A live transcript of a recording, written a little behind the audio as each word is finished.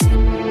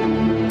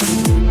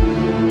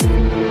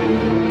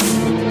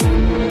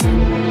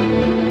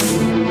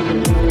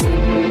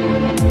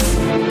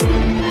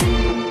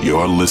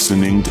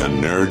listening to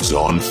Nerds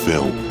on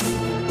Film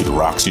with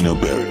Roxy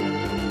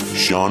Noberry,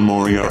 Sean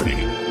Moriarty,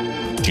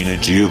 Gina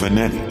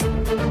Giovannetti,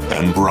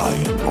 and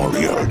Brian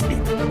Moriarty.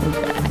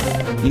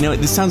 You know,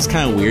 this sounds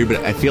kind of weird, but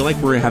I feel like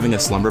we're having a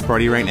slumber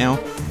party right now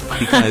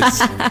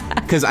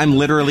because I'm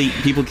literally,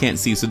 people can't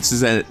see, so this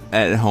is an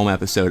at-home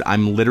episode.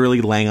 I'm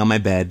literally laying on my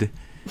bed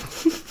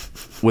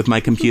with my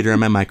computer and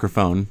my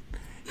microphone,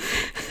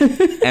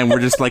 and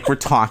we're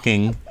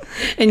talking.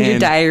 And your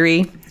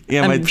diary.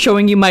 Yeah, I'm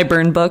showing you my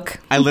burn book.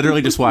 I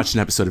literally just watched an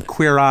episode of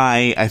Queer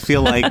Eye. I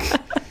feel like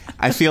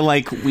that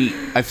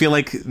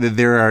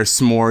there are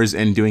s'mores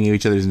and doing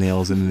each other's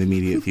nails in the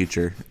immediate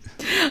future.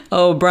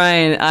 Oh,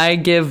 Brian, I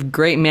give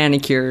great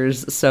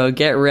manicures, so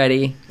get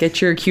ready.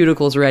 Get your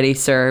cuticles ready,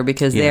 sir,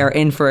 because they are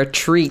in for a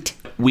treat.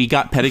 We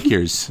got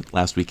pedicures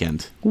last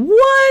weekend.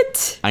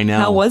 What? I know.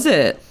 How was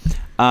it?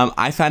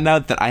 I found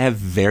out that I have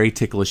very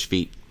ticklish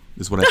feet,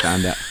 is what I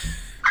found out.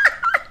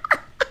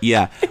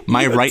 Yeah,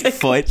 my right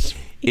foot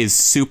is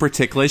super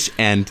ticklish,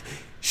 and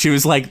she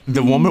was like,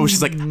 the woman was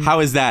just like,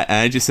 how is that? And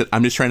I just said,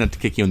 I'm just trying not to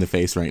kick you in the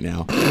face right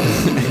now.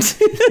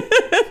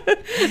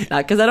 Not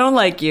because I don't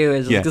like you,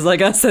 it's because I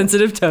got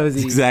sensitive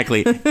toesies.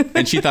 Exactly.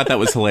 And she thought that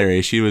was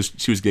hilarious. She was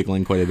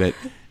giggling quite a bit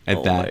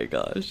at that. Oh my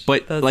gosh.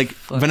 But that's like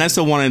funny.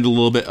 Vanessa wanted a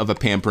little bit of a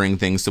pampering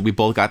thing, so we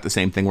both got the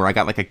same thing where I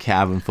got like a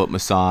calf and foot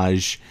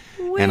massage.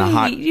 Wait, and a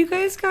hot. You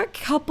guys got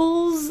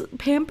couples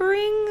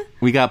pampering?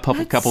 We got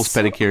couples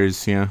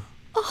pedicures, yeah.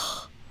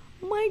 Oh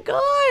my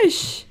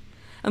gosh.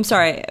 I'm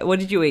sorry, what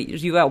did you eat?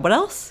 You got what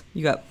else?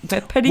 You got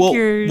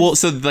pedicures? Well,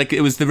 so like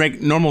it was the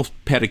normal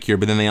pedicure,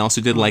 but then they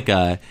also did like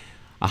a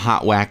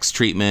hot wax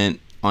treatment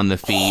on the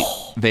feet.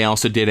 They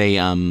also did a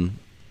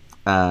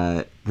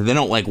they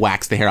don't like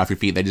wax the hair off your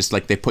feet. They just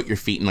like they put your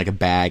feet in like a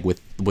bag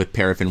with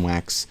paraffin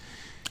wax.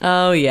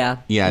 Oh yeah.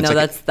 Yeah. No,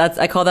 like that's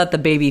I call that the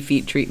baby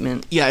feet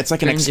treatment. Yeah, it's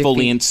like an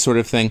exfoliant sort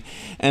of thing.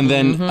 And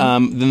then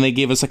then they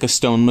gave us like a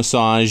stone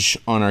massage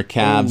on our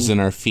calves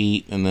and our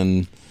feet, and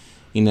then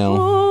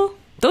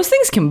those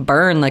things can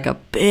burn like a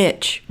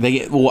bitch.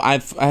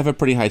 I have a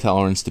pretty high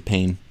tolerance to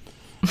pain.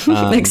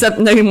 Except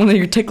when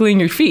you're tickling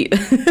your feet.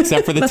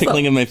 Except for the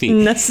tickling of my feet.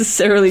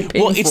 Necessarily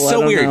painful. Well, it's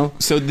so weird. Know.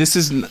 So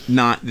this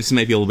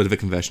might be a little bit of a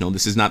confessional.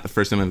 This is not the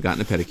first time I've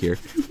gotten a pedicure.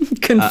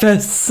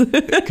 Confess.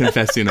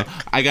 Confess,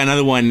 I got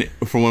another one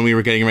for when we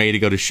were getting ready to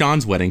go to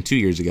Sean's wedding 2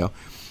 years ago.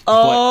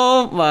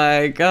 Oh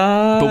my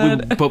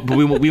God. But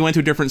we went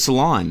to a different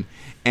salon,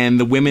 and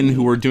the women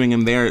who were doing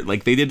them there,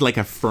 like they did like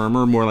a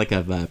firmer, more like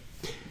a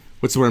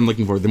what's the word I'm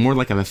looking for? They're more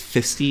like a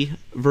fisty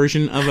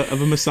version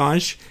of a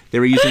massage. They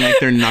were using like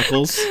their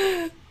knuckles.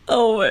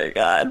 Oh my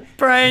God,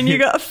 Brian, you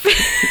got.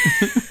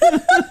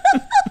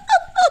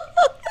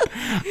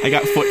 I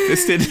got foot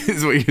fisted.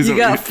 Is what you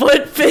got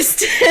foot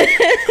fisted.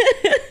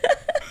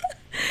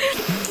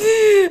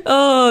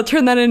 Oh,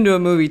 turn that into a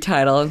movie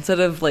title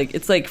instead of like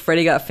it's like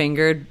Freddy got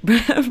fingered,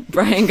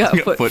 Brian got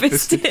foot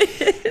fisted.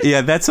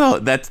 Yeah, that's all.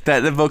 That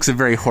evokes a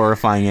very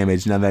horrifying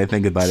image. Now that I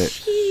think about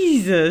it.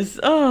 Jesus.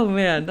 Oh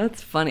man,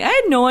 that's funny. I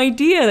had no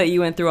idea that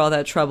you went through all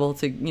that trouble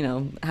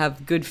to,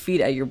 have good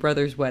feet at your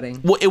brother's wedding.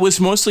 Well, it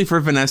was mostly for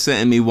Vanessa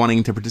and me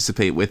wanting to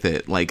participate with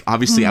it. Like,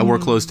 obviously, I wore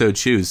closed-toed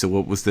shoes, so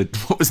what was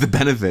the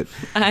benefit?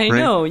 I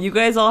know. You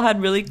guys all had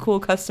really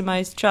cool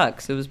customized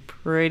Chucks. It was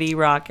pretty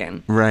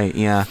rocking. Right.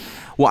 Yeah.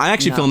 Well, I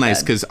actually feel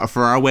nice because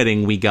for our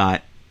wedding we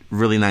got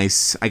really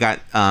nice. I got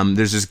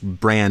there's this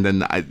brand,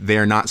 and they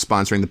are not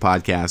sponsoring the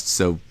podcast,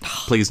 so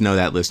please know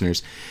that,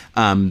 listeners.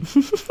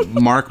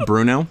 Mark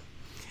Bruno,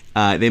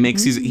 he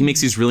makes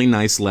these really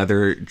nice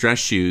leather dress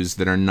shoes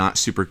that are not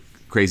super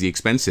crazy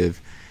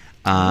expensive,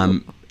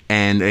 and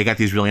they got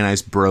these really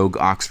nice brogue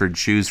Oxford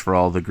shoes for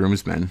all the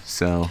groomsmen.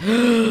 So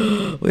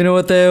we know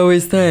what they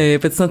always say: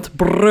 if it's not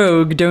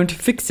brogue, don't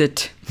fix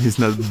it. It's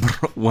not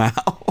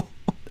wow.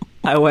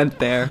 I went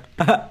there.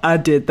 I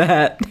did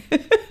that.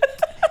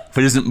 If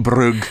it isn't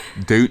brogue,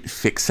 don't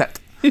fix it.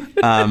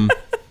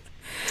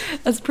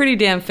 That's pretty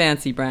damn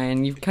fancy,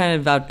 Brian. You've kind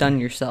of outdone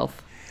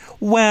yourself.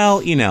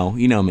 Well, you know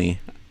me.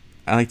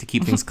 I like to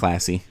keep things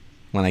classy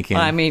when I can.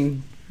 I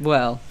mean,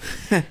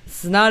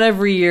 it's not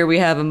every year we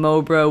have a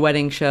Mobro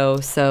wedding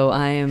show, so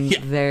I am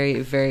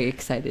very, very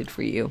excited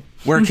for you.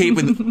 We're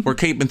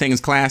keeping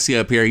things classy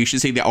up here. You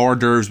should see the hors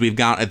d'oeuvres we've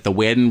got at the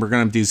wedding. We're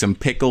gonna do some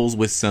pickles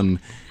with some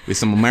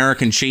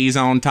American cheese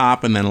on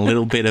top, and then a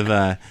little bit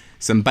of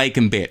some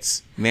bacon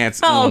bits. That's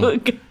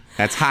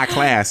high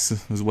class.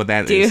 Is what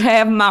that is. Do you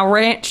have my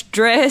ranch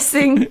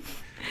dressing?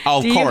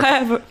 Oh, of course.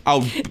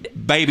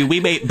 Baby, we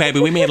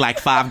made like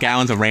 5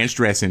 gallons of ranch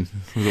dressing.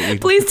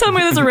 Please tell me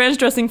there's a ranch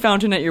dressing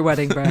fountain at your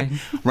wedding, Brian.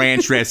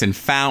 Ranch dressing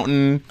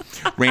fountain,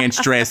 ranch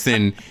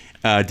dressing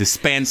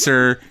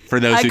dispenser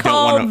for those who don't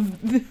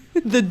want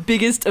to. The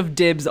biggest of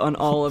dibs on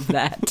all of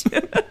that.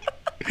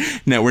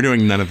 No, we're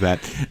doing none of that.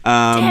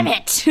 Damn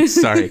it.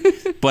 Sorry,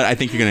 but I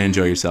think you're going to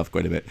enjoy yourself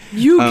quite a bit.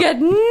 You get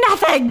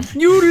nothing.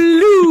 You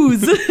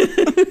lose.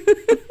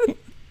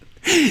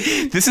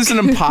 This is an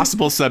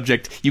impossible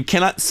subject. You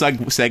cannot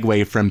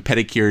segue from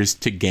pedicures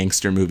to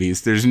gangster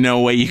movies. There's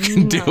no way you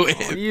can do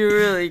it. You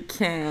really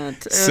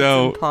can't. It's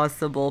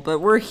impossible. But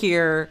we're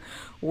here.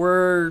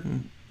 we're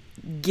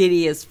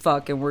giddy as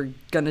fuck and we're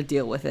gonna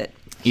deal with it.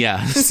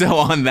 Yeah. So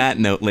on that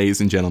note, ladies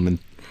and gentlemen,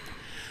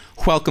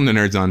 welcome to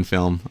Nerds on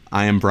Film.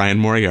 I am Brian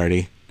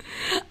Moriarty.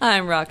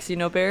 I'm Roxy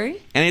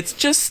Noberry. And it's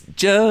just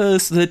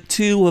the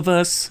two of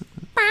us.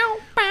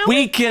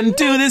 We can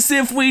do this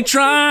if we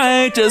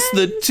try. Just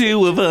the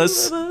two of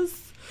us.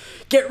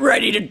 Get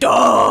ready to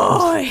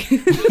die.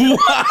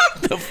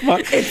 What the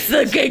fuck? It's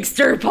the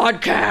Gangster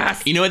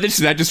Podcast. You know what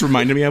that just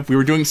reminded me of? We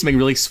were doing something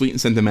really sweet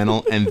and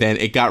sentimental, and then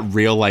it got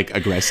real, like,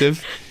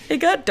 aggressive. It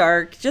got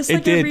dark, just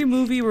like every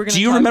movie we're going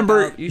to talk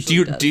about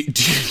usually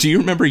does. Do you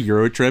remember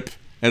Eurotrip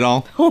at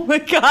all? Oh my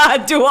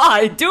god, do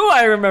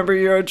I remember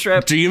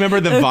Eurotrip? Do you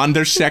remember the Van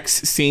der Sex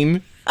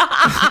scene?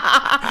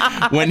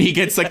 When he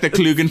gets, like, the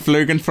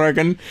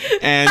Klugenflugenfrugen,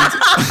 and...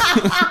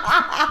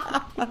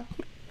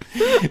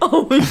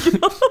 Oh my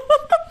god.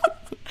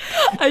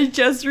 I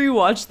just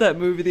rewatched that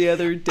movie the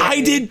other day.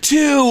 I did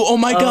too. Oh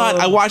my god.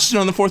 I watched it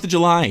on the 4th of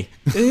July.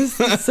 This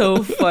is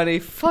so funny.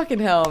 Fucking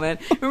hell, man.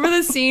 Remember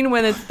the scene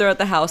when they're at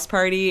the house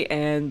party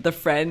and the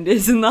friend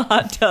is in the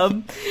hot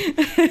tub?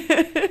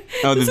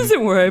 This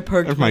isn't where I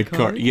parked my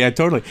car. Yeah,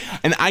 totally.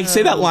 And I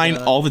say that line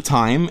all the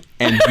time,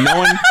 and no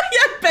one...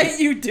 I bet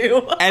you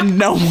do. And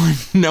no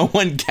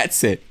one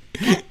gets it.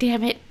 God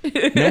damn it.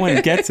 No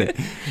one gets it.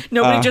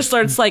 Nobody just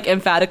starts, like,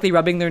 emphatically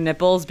rubbing their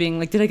nipples, being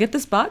like, did I get the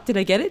spot? Did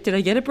I get it? Did I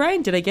get it,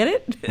 Brian? Did I get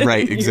it?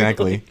 Right,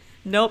 exactly.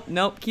 Like,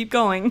 nope, keep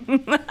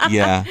going.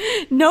 Yeah.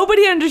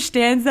 Nobody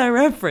understands that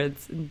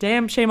reference.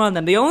 Damn shame on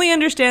them. They only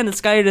understand that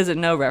Scotty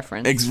doesn't know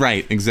reference.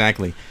 Right,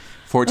 exactly.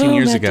 14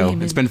 years ago.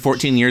 Damon. It's been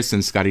 14 years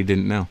since Scotty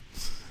didn't know.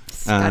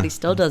 Scotty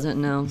still doesn't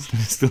know.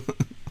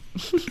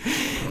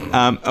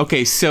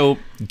 Okay, so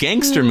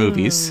gangster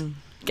movies...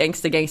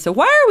 Gangsta.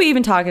 Why are we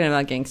even talking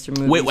about gangster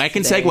movies? Wait, I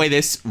can today? segue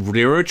this.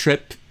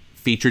 Eurotrip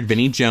featured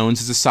Vinnie Jones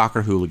as a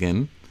soccer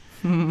hooligan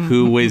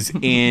who was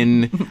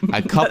in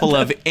a couple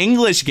of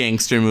English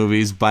gangster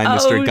movies by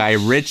Mr. Guy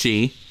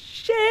Ritchie.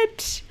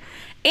 Shit.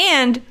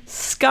 And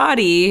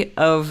Scotty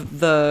of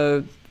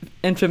the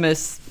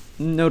infamous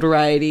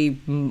notoriety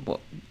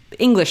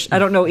English. I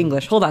don't know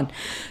English. Hold on.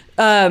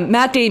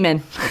 Matt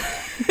Damon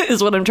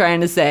is what I'm trying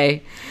to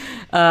say.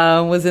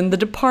 Was in The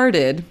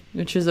Departed,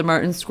 which is a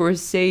Martin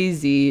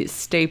Scorsese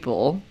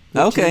staple.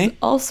 Which is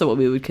also what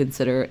we would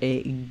consider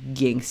a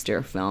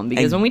gangster film.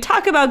 Because when we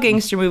talk about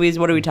gangster movies,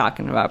 what are we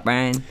talking about,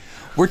 Brian?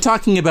 We're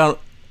talking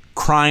about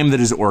crime that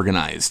is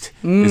organized.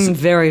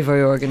 Very,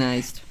 very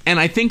organized. And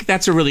I think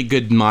that's a really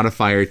good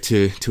modifier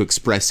to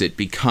express it,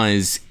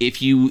 because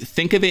if you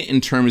think of it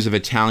in terms of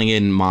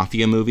Italian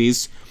mafia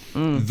movies,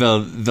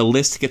 the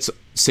list gets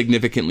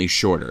significantly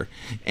shorter.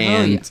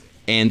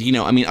 And, you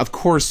know, I mean, of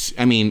course,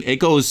 I mean, it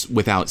goes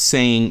without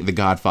saying The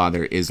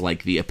Godfather is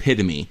like the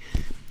epitome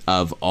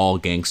of all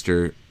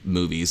gangster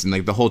movies. And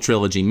like the whole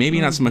trilogy, maybe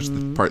not so much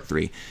the part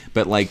 3,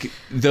 but like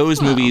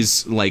those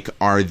movies like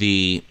are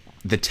the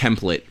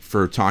template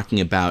for talking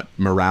about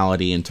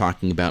morality and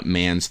talking about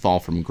man's fall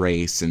from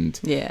grace. And,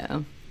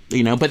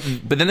 you know, but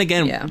then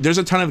again, there's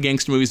a ton of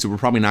gangster movies that we're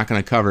probably not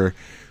going to cover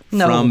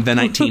from the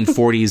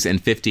 1940s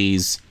and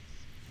 50s.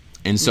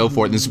 And so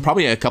forth. There's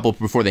probably a couple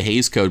before the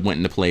Hays Code went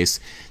into place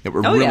that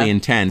were really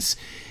intense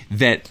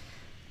that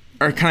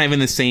are kind of in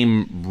the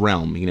same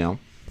realm, you know?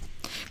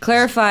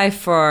 Clarify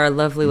for our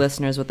lovely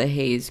listeners what the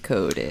Hays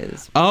Code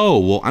is. Oh,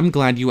 well, I'm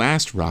glad you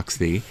asked,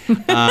 Roxy.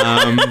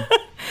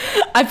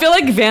 I feel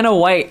like Vanna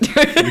White.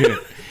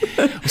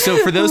 So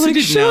for those who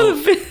didn't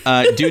know,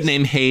 a dude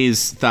named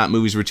Hayes thought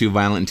movies were too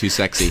violent and too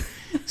sexy.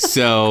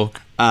 So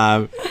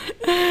it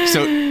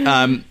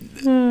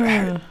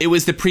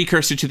was the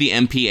precursor to the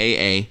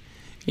MPAA.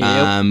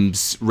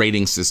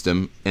 Rating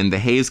system, and the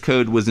Hays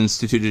Code was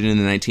instituted in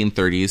the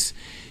 1930s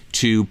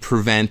to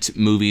prevent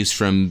movies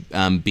from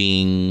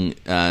being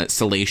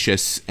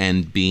salacious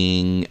and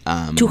being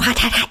too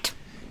hot.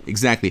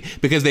 Exactly,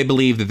 because they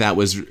believed that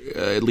was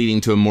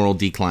leading to a moral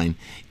decline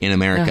in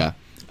America.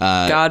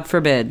 God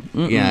forbid.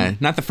 Yeah,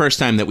 not the first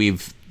time that we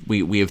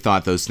have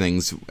thought those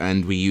things,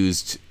 and we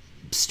used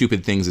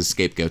stupid things as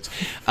scapegoats.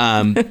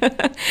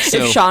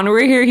 If Sean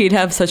were here, he'd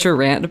have such a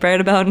rant right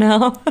about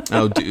now.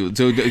 Oh, dude.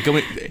 So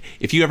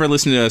if you ever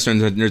listen to us on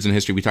Nerds in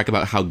History, we talk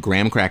about how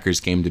graham crackers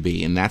came to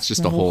be, and that's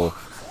just a whole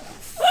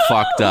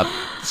fucked up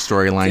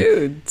storyline.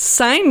 Dude,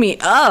 sign me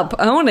up.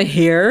 I want to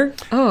hear.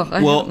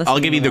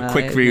 I'll give you the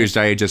quick Reader's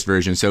Digest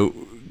version. So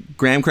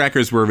graham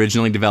crackers were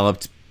originally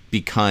developed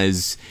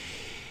because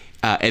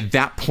at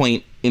that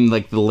point in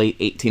like the late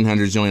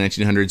 1800s, early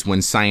 1900s,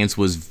 when science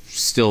was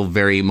still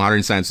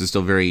modern science was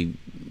still very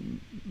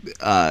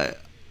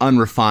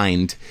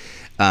unrefined,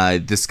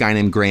 this guy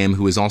named Graham,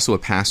 who was also a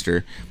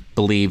pastor,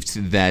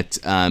 believed that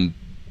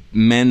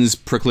men's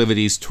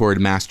proclivities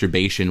toward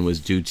masturbation was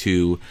due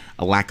to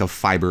a lack of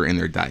fiber in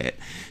their diet.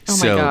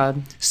 My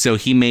God. So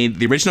he made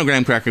the original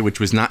graham cracker, which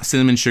was not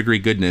cinnamon sugary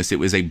goodness. It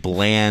was a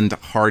bland,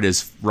 hard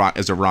as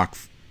a rock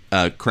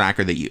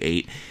cracker that you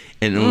ate.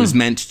 And it was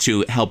meant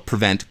to help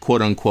prevent,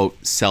 quote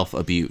unquote,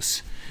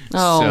 self-abuse.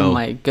 Oh,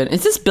 my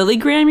goodness. Is this Billy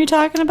Graham you're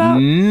talking about?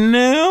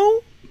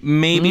 No.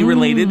 may be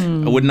related.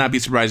 I would not be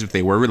surprised if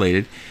they were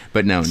related,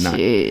 but no, not.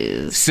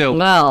 Jeez.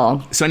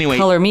 So anyway,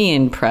 color me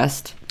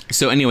impressed.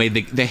 So anyway,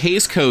 the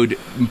Hays Code,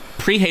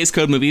 pre-Hays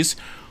Code movies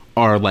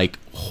are like,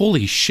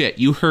 holy shit,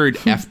 you heard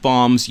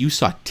F-bombs, you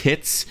saw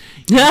tits,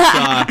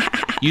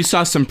 you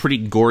saw some pretty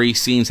gory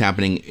scenes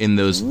happening in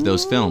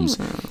those films.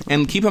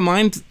 And keep in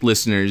mind,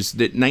 listeners,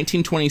 that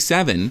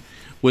 1927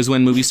 was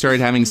when movies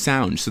started having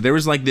sound. So there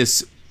was like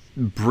this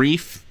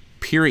brief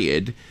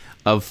period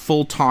of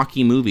full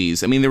talkie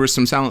movies. I mean, there were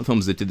some silent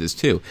films that did this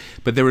too,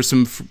 but there was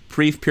some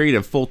brief period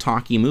of full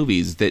talkie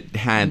movies that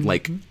had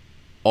like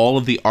all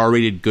of the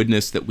R-rated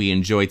goodness that we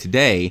enjoy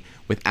today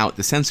without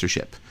the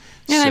censorship.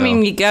 Yeah, I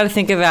mean, you got to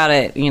think about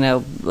it,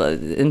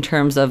 in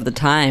terms of the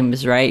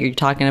times, right? You're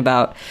talking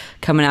about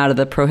coming out of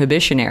the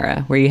Prohibition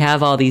era, where you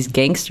have all these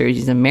gangsters,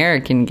 these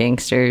American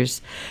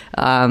gangsters,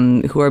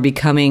 who are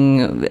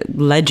becoming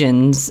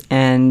legends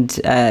and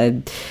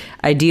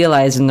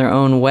idealized in their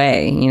own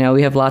way.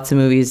 We have lots of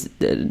movies.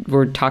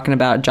 We're talking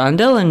about John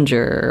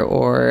Dillinger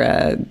or,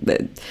 Al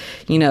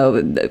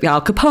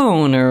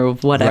Capone or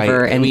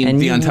whatever. Right. And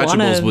The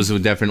Untouchables was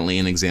definitely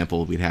an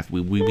example. We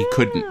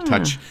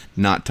couldn't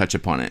not touch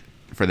upon it.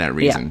 For that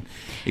reason.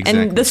 Yeah.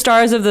 Exactly. And the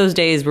stars of those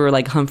days were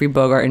like Humphrey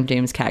Bogart and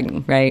James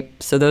Cagney, right?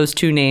 So those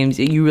two names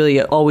you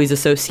really always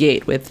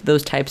associate with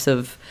those types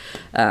of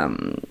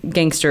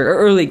gangster or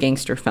early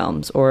gangster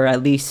films, or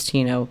at least,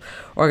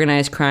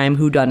 organized crime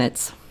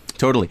whodunits.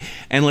 Totally.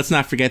 And let's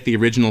not forget the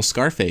original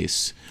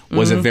Scarface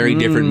was a very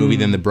different movie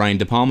than the Brian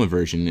De Palma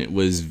version. It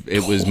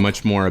was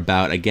much more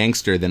about a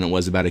gangster than it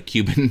was about a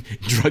Cuban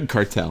drug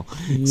cartel.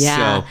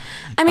 Yeah. So,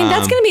 I mean,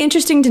 that's going to be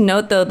interesting to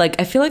note, though. Like,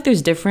 I feel like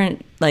there's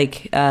different,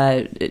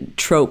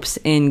 tropes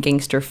in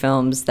gangster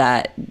films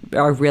that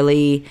are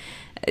really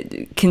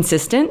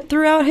consistent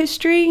throughout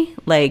history.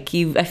 Like,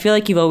 I feel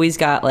like you've always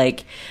got,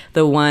 like,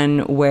 the one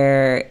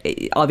where,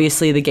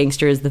 obviously, the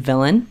gangster is the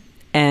villain.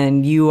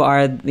 And you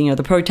are,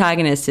 the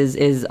protagonist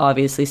is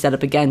obviously set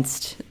up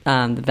against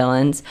the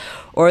villains.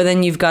 Or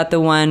then you've got the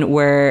one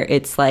where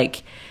it's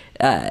like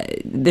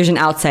there's an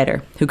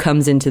outsider who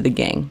comes into the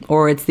gang,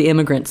 or it's the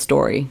immigrant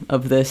story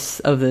of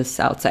this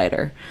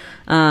outsider.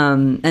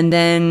 And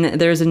then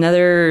there's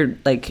another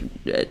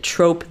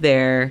trope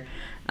there.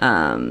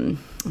 I'm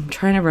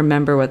trying to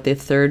remember what the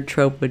third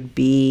trope would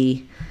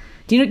be.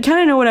 Do you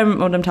kind of know what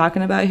I'm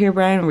talking about here,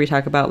 Brian? When we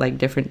talk about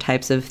different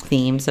types of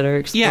themes that are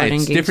explored in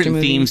gangster different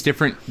movies? themes,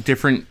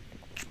 different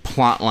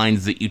plot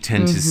lines that you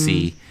tend to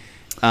see.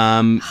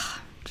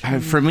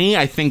 For me,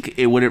 I think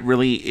what it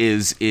really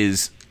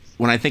is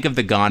when I think of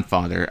The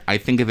Godfather, I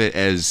think of it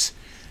as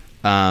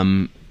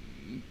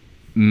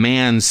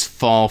man's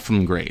fall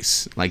from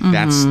grace. Like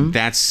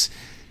that's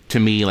to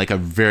me like a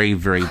very,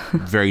 very,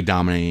 very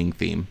dominating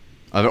theme.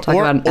 Talk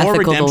about an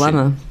ethical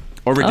dilemma.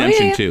 Or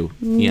redemption too.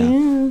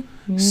 Yeah.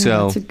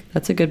 So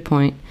that's a good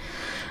point.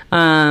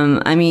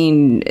 I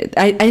mean,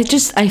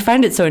 I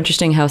find it so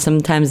interesting how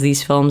sometimes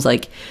these films,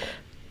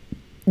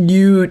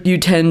 you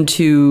tend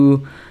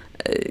to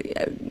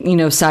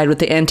side with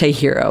the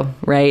anti-hero,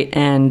 right?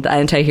 And the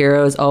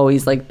anti-hero is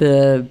always like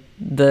the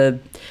De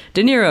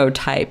Niro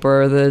type,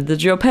 or the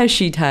Joe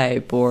Pesci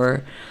type,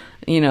 or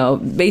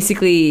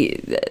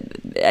basically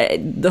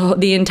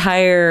the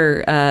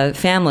entire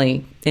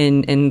family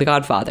in The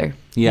Godfather.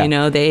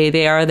 Yeah.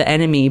 They are the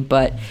enemy,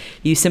 but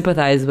you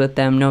sympathize with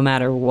them no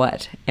matter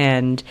what,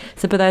 and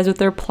sympathize with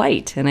their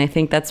plight. And I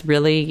think that's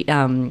really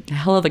a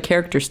hell of a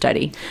character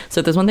study. So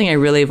if there's one thing I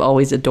really have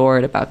always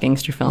adored about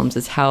gangster films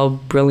is how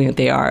brilliant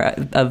they are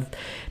of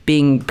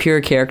being pure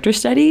character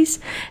studies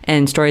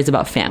and stories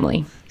about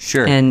family.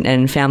 Sure.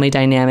 And family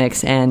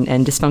dynamics and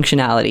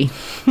dysfunctionality.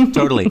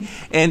 Totally.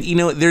 And,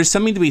 there's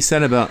something to be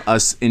said about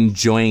us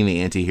enjoying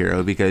the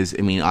anti-hero because,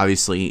 I mean,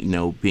 obviously,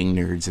 being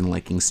nerds and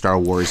liking Star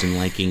Wars and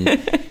liking,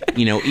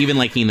 even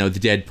liking, the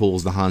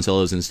Deadpools, the Han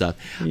Solos and stuff.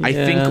 Yeah. I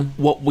think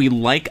what we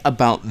like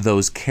about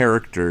those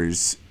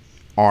characters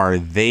are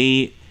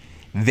they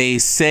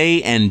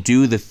say and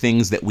do the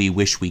things that we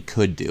wish we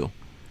could do.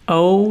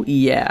 Oh,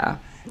 yeah.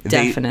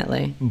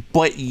 Definitely.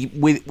 But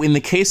in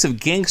the case of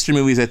gangster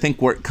movies, I think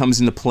where it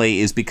comes into play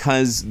is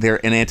because they're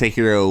an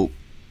anti-hero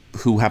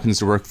who happens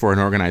to work for an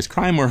organized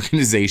crime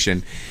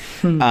organization.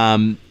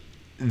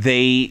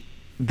 They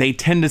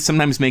tend to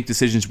sometimes make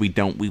decisions we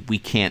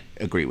can't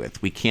agree with,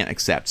 we can't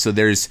accept. So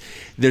there's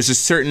a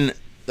certain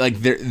what's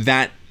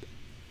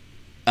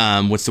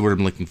the word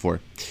I'm looking for?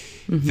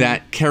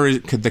 That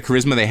the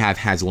charisma they have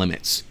has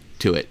limits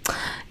to it.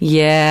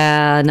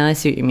 Yeah, no, I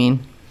see what you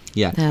mean.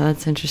 Yeah,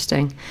 that's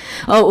interesting.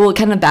 Oh, well,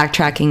 kind of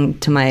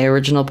backtracking to my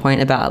original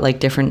point about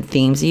different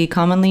themes you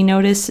commonly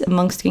notice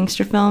amongst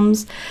gangster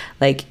films.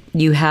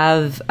 You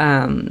have,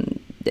 following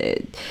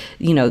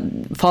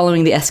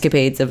the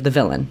escapades of the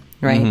villain,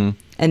 right? Mm-hmm.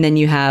 And then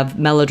you have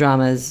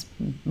melodramas,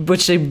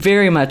 which they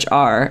very much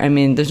are. I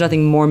mean, there's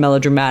nothing more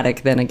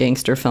melodramatic than a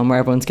gangster film where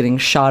everyone's getting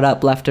shot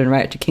up left and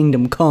right to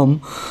kingdom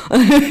come.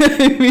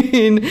 I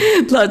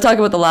mean, talk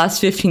about the last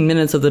 15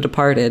 minutes of The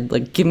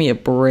Departed. Give me a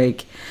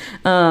break.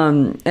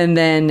 And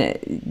then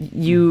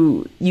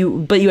you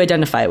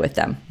identify with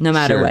them no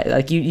matter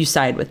what. You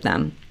side with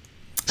them.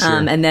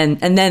 Sure. And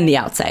then the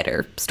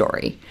outsider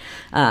story.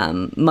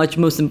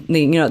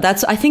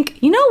 That's, I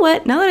think, you know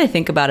what? Now that I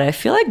think about it, I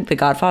feel like The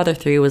Godfather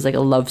 3 was like a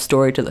love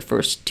story to the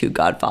first two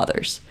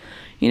Godfathers.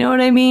 You know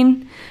what I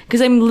mean?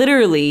 Because I'm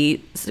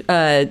literally,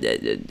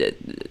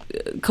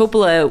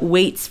 Coppola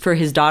waits for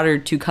his daughter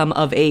to come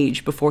of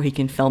age before he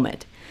can film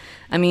it.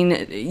 I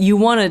mean, you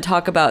want to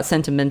talk about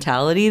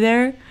sentimentality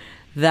there?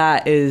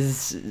 That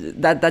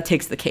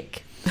takes the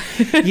cake.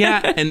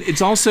 Yeah, and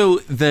it's also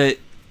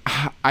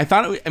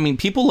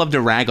people love to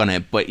rag on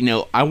it, but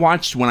when I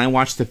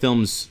watched the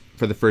films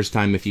for the first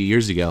time a few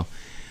years ago,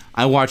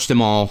 I watched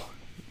them all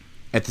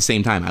at the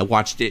same time. I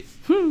watched it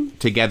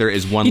together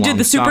as one. You did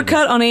the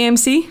supercut on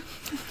AMC?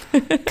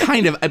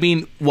 Kind of. I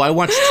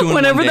watched 2 in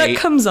Whenever one day. that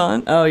comes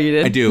on. Oh, you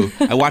did? I do.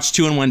 I watched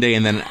 2 in one day,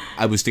 and then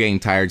I was getting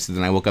tired, so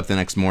then I woke up the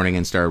next morning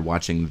and started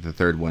watching the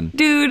third one.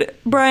 Dude,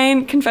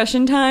 Brian,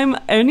 confession time.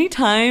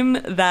 Anytime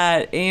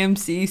that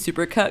AMC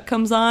Supercut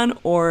comes on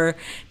or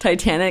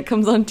Titanic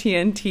comes on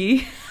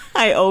TNT,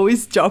 I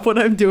always drop what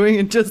I'm doing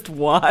and just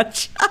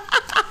watch.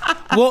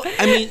 Well,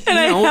 I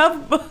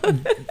have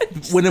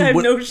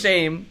no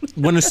shame.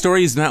 When a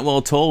story is not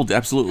well told,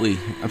 absolutely.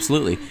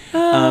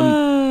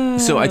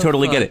 So I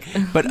totally get it.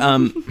 But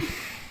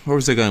where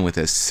was I going with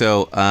this?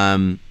 So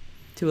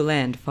to a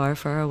land far,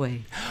 far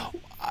away.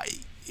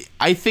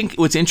 I think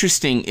what's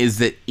interesting is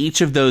that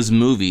each of those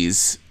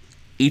movies,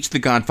 each of the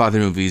Godfather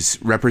movies,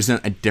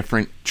 represent a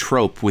different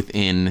trope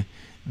within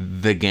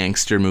the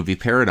gangster movie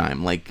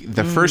paradigm. Like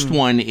the first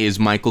one is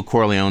Michael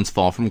Corleone's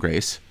fall from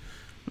grace,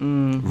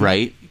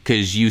 right?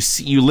 Because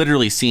you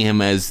literally see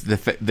him as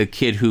the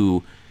kid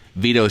who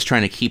Vito is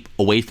trying to keep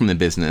away from the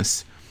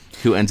business,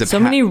 who ends up so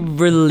many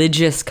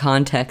religious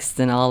contexts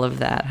in all of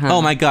that. Huh?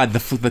 Oh my God,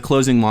 the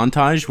closing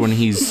montage when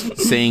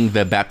he's saying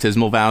the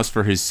baptismal vows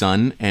for his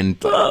son,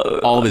 and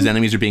all of his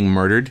enemies are being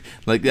murdered.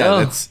 Like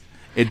that's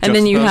it. And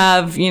then you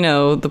have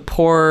the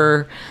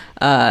poor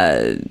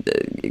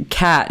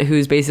cat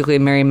who's basically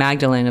Mary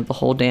Magdalene of the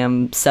whole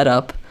damn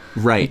setup.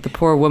 Right. Like, the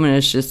poor woman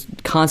is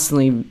just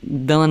constantly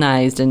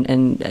villainized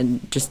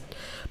and just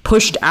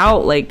pushed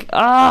out. Like,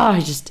 I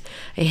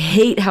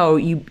hate how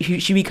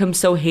she becomes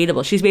so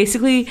hateable. She's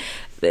basically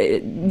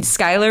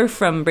Skylar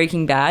from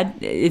Breaking Bad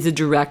is a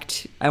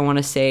direct, I want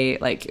to say,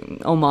 like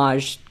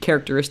homage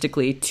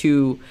characteristically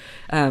to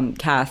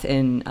Kath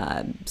in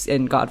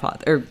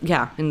Godfather,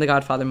 in the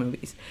Godfather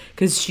movies,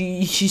 because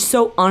she's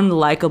so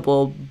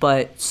unlikable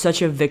but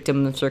such a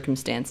victim of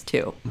circumstance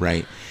too.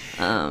 Right.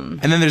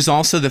 And then there's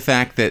also the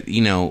fact that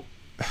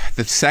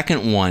the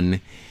second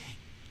one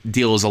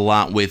deals a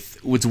lot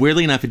with what's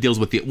weirdly enough it deals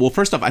with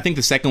first off, I think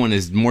the second one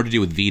is more to do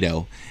with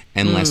Vito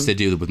and less to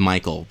do with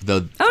Michael,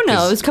 though. Oh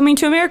no, it was Coming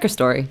to America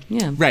story.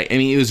 Yeah, right. I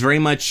mean, it was very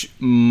much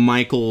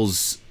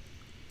Michael's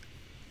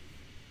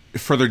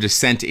further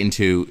descent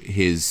into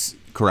his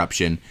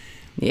corruption,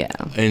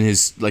 and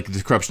his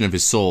the corruption of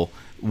his soul,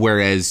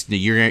 whereas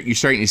you're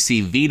starting to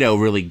see Vito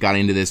really got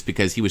into this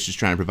because he was just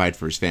trying to provide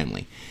for his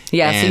family. So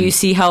you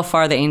see how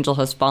far the angel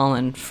has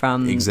fallen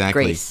from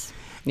grace.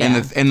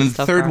 Yeah, and the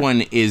third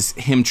one is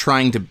him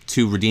trying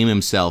to redeem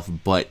himself,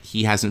 but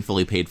he hasn't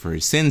fully paid for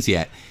his sins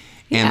yet.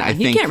 And I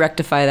think he can't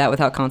rectify that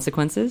without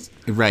consequences.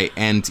 Right.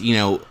 And,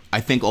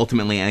 I think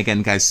ultimately, and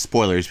again, guys,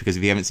 spoilers, because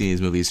if you haven't seen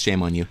these movies,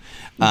 shame on you.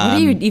 What are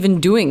you even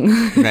doing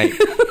right.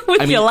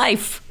 with your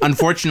life?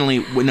 Unfortunately,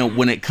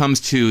 when it comes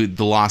to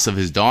the loss of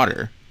his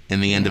daughter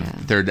in the end of the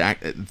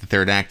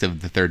third act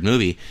of the third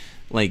movie,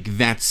 like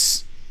that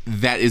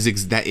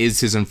is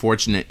his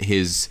unfortunate,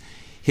 his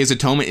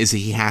atonement is that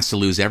he has to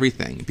lose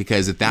everything,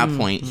 because at that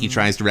point he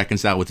tries to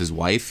reconcile with his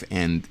wife,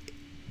 and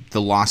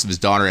the loss of his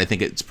daughter, I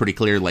think it's pretty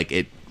clear, like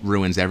it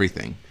ruins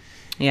everything.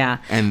 Yeah.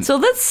 And so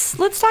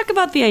let's talk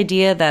about the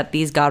idea that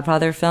these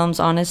Godfather films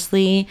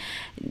honestly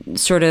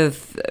sort of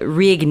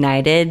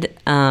reignited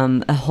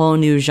a whole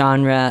new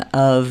genre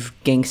of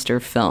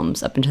gangster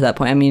films up until that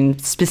point. I mean,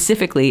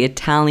 specifically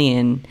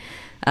Italian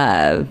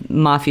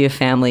mafia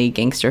family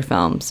gangster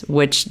films,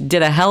 which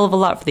did a hell of a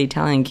lot for the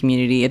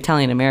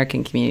Italian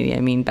American community.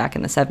 I mean, back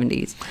in the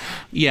 70s.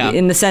 Yeah.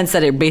 In the sense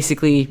that it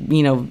basically,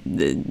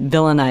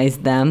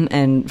 villainized them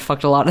and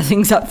fucked a lot of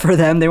things up for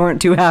them. They weren't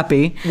too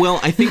happy. Well,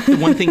 I think the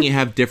one thing you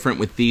have different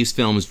with these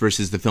films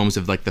versus the films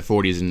of like the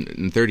 40s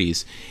and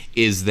 30s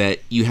is that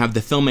you have the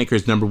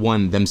filmmakers, number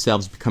one,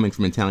 themselves coming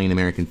from Italian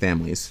American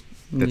families.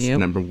 That's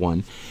number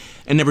one.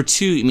 And number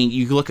two, I mean,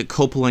 you look at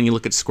Coppola and you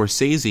look at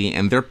Scorsese,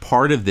 and they're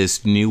part of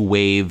this new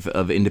wave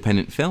of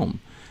independent film.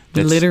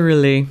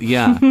 Literally.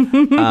 Yeah.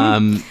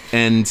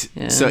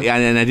 So,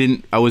 I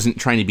wasn't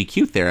trying to be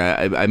cute there.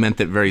 I meant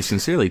that very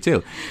sincerely,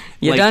 too.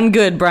 You done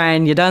good,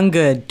 Brian. You done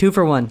good. 2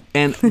 for 1.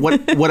 And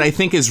what I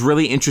think is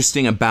really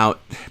interesting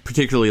about,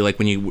 particularly like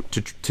when you,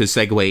 to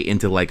segue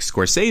into like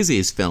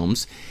Scorsese's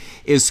films,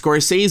 is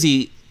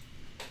Scorsese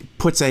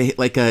puts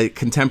a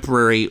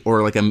contemporary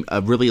or like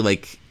a really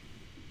like,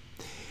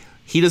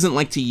 he doesn't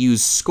like to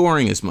use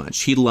scoring as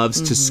much. He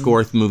loves to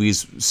score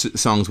movies,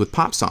 songs with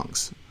pop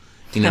songs,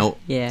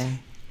 Yeah.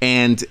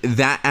 And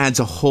that adds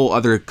a whole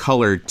other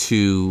color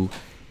to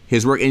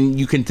his work, and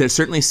you can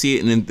certainly see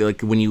it in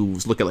like when you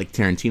look at like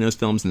Tarantino's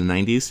films in the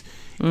 90s.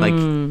 Like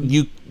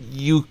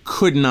you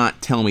could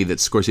not tell me that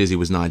Scorsese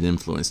was not an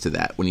influence to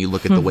that when you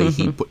look at the way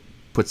he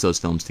puts those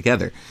films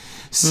together.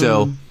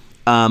 So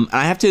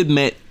I have to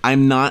admit,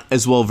 I'm not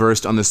as well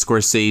versed on the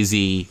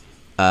Scorsese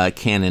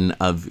canon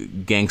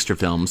of gangster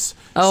films.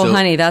 Oh, so,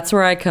 honey, that's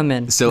where I come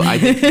in. So I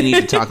think we need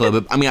to talk a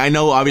little bit. I mean, I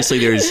know obviously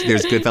there's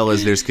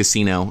Goodfellas, there's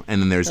Casino,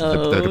 and then there's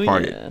the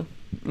Departed. Yeah.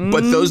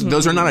 But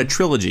those are not a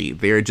trilogy.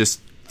 They are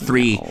just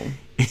 3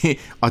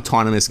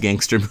 autonomous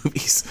gangster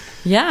movies.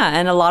 Yeah,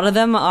 and a lot of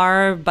them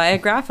are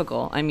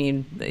biographical. I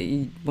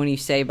mean, when you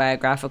say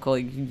biographical,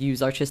 you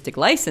use artistic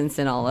license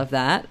and all of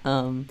that.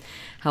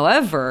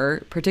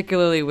 However,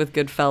 particularly with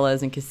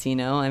Goodfellas and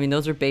Casino, I mean,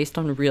 those are based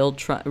on real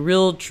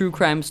true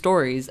crime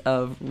stories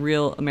of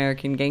real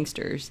American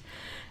gangsters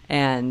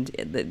and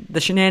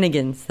the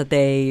shenanigans that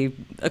they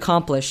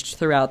accomplished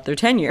throughout their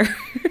tenure.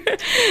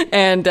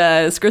 And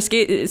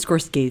Scorsese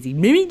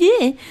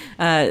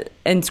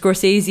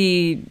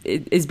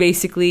is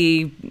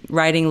basically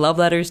writing love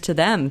letters to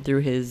them through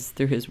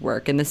his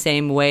work in the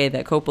same way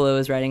that Coppola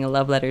was writing a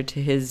love letter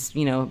to his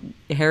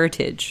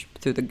heritage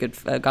through the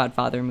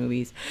Godfather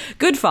movies.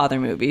 Goodfather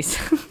movies.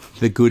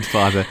 The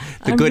Goodfather.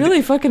 I'm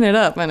really fucking it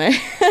up, and I.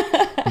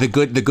 The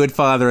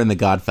Goodfather and the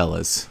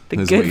Godfellas. The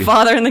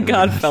Goodfather and the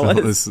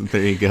Godfellas.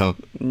 There you go.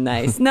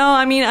 Nice. No,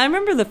 I mean, I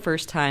remember the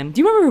first time.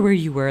 Do you remember where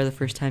you were the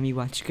first time you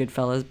watched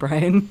Goodfellas,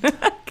 Brian?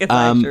 Because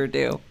I sure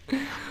do.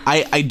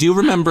 I do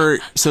remember.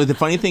 So the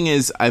funny thing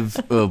is,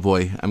 oh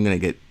boy, I'm gonna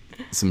get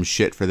some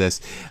shit for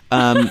this.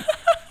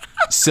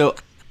 So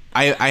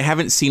I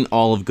haven't seen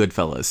all of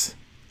Goodfellas.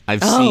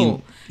 I've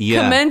seen.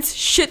 Yeah. Commence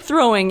shit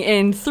throwing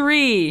in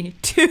 3,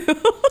 2.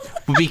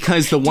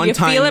 Because the one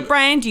time. Do you feel it,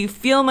 Brian? Do you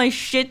feel my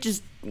shit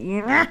just?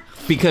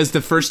 Because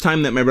the first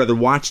time that my brother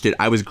watched it,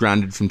 I was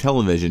grounded from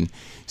television.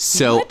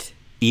 So what?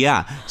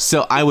 Yeah.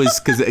 So I was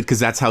because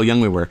that's how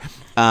young we were.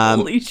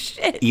 Holy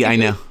shit! Yeah, I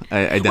know.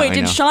 Wait,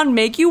 did Sean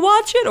make you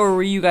watch it, or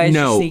were you guys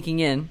just sneaking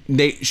in?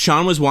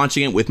 Sean was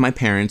watching it with my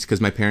parents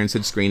because my parents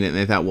had screened it, and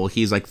they thought, well,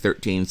 he's like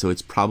 13, so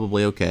it's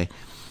probably okay.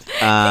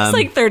 He's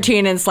like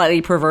 13 and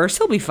slightly perverse.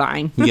 He'll be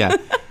fine. Yeah.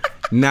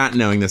 Not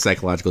knowing the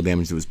psychological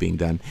damage that was being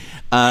done.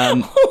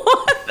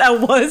 That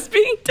was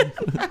being done?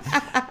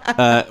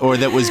 Or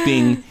that was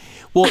being,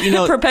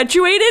 well,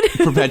 perpetuated?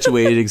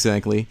 Perpetuated,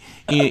 exactly.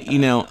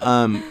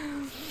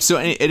 So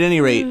at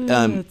any rate,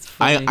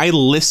 I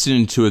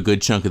listened to a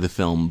good chunk of the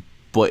film,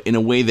 but in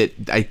a way that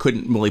I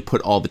couldn't really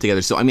put all of it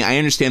together. So, I mean, I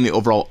understand the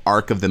overall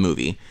arc of the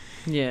movie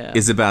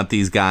is about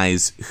these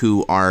guys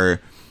who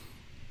are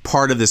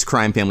part of this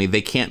crime family.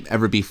 They can't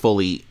ever be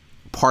fully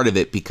part of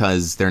it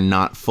because they're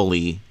not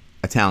fully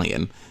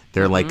Italian.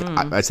 They're like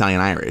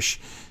Italian-Irish.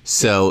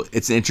 So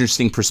it's an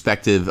interesting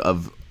perspective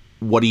of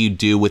what do you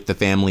do with the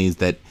families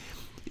that,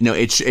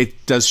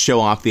 it does show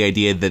off the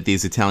idea that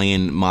these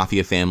Italian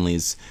mafia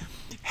families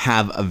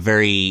have a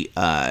very,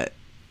 it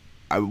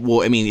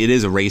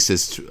is a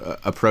racist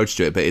approach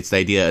to it, but it's the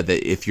idea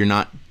that if you're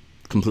not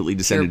completely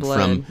descended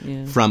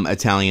from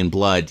Italian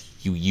blood,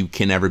 you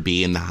can never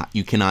be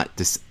you cannot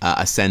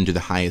ascend to the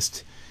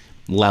highest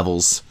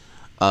levels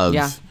of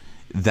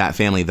that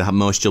family. The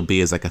most you'll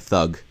be is like a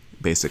thug,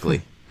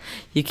 basically.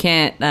 You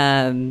can't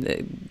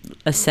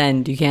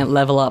ascend. You can't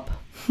level up.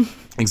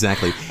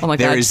 Exactly. Oh my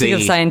God! Speaking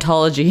of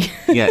Scientology.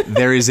 Yeah,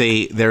 there is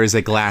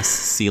a glass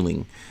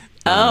ceiling.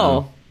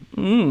 Well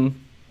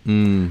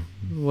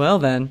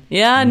then.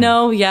 Yeah.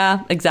 No.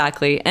 Yeah.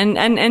 Exactly. And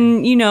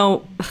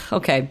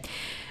okay.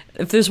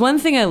 If there's one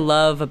thing I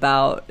love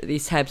about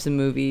these types of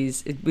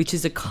movies, which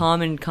is a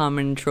common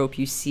trope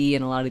you see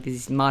in a lot of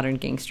these modern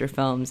gangster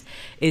films,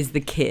 is the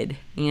kid.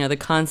 The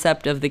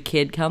concept of the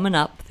kid coming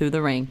up through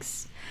the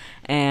ranks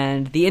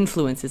and the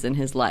influences in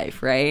his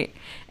life, right?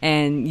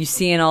 And you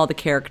see in all the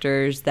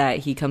characters that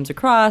he comes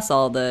across,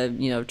 all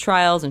the,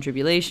 trials and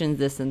tribulations,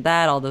 this and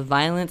that, all the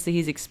violence that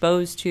he's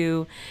exposed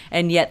to,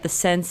 and yet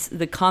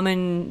the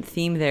common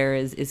theme there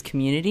is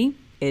community,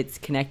 it's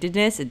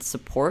connectedness, it's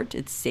support,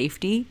 it's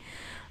safety.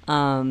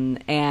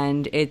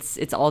 And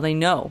it's all they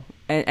know.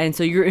 And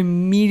so you're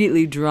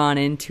immediately drawn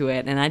into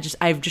it. And I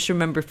just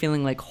remember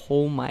feeling like,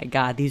 oh my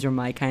God, these are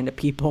my kind of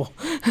people.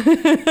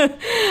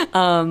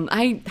 God,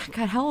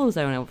 how old was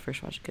I when I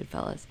first watched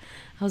Goodfellas?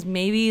 I was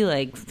maybe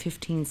like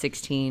 15,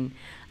 16.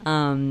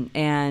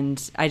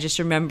 And I just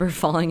remember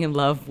falling in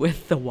love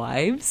with the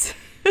wives.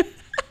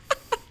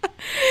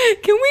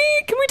 Can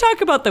we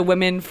talk about the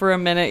women for a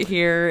minute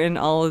here in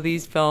all of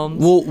these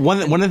films? Well, one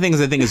of the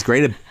things I think is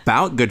great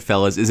about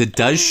Goodfellas is it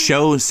does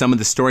show some of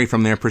the story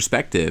from their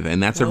perspective,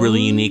 and that's a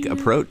really unique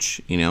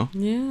approach,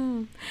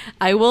 Yeah.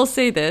 I will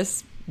say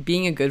this,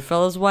 being a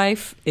Goodfellas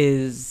wife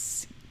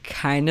is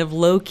kind of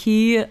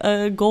low-key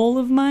a goal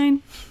of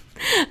mine.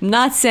 I'm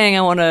not saying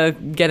I want to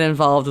get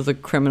involved with a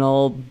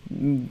criminal,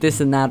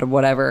 this and that or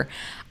whatever.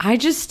 I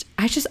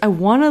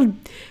want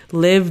to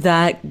live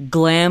that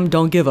glam,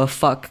 don't give a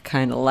fuck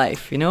kind of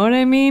life. You know what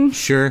I mean?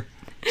 Sure.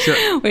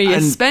 Sure. Where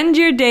you spend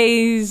your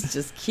days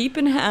just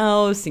keeping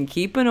house and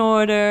keeping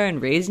order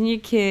and raising your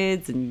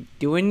kids and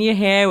doing your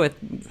hair with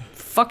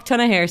fuck ton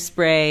of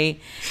hairspray,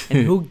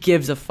 and who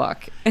gives a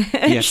fuck?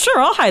 Yeah. Sure,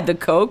 I'll hide the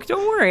Coke.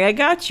 Don't worry, I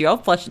got you. I'll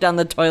flush it down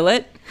the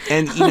toilet.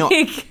 And you know,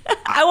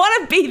 I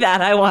want to be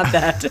that. I want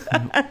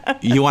that.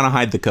 you want to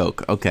hide the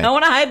Coke, okay? I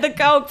want to hide the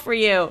Coke for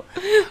you.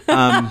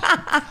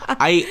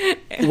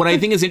 What I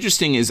think is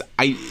interesting is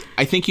I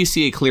think you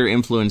see a clear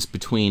influence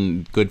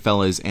between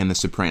Goodfellas and The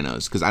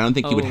Sopranos, because I don't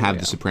think you would have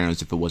The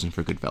Sopranos if it wasn't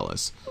for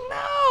Goodfellas.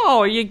 No,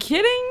 are you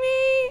kidding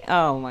me?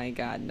 Oh my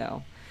God,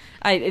 no.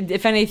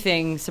 If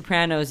anything,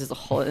 Sopranos is a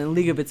whole in a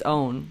league of its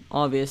own.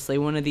 Obviously,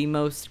 one of the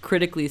most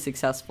critically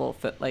successful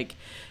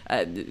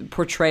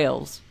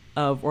portrayals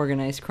of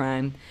organized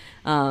crime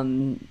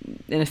in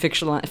a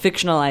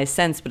fictionalized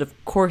sense. But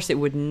of course, it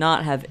would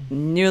not have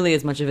nearly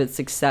as much of its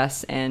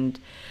success and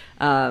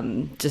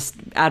just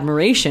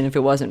admiration if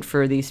it wasn't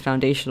for these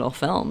foundational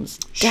films.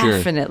 Sure.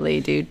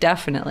 Definitely, dude.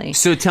 Definitely.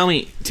 So tell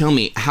me,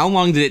 how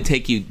long did it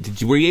take you?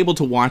 Were you able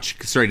to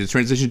watch? Sorry, to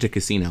transition to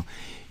Casino.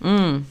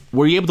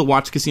 Were you able to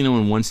watch Casino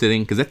in one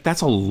sitting? Because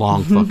that's a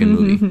long fucking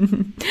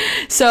movie.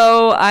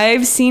 So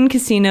I've seen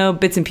Casino,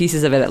 bits and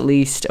pieces of it at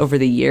least, over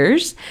the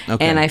years.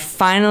 Okay. And I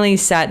finally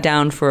sat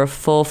down for a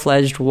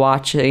full-fledged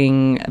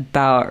watching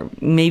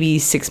about maybe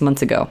 6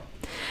 months ago.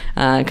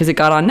 Because it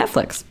got on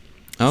Netflix.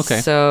 Okay.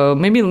 So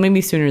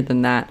maybe sooner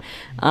than that.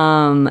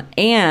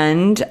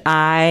 And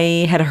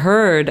I had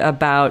heard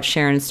about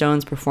Sharon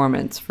Stone's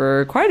performance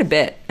for quite a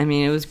bit. I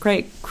mean, it was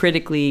quite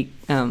critically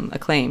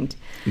acclaimed.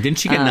 Didn't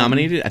she get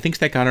nominated? I think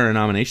that got her a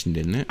nomination,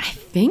 didn't it? I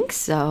think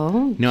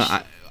so. No,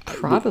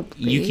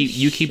 probably.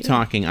 You keep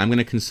talking. I'm going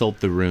to consult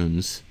the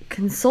runes.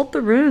 Consult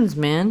the runes,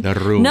 man. The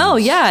runes. No,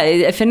 yeah.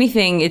 If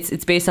anything,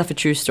 it's based off a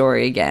true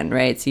story again,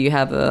 right? So you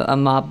have a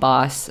mob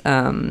boss.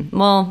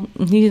 Well,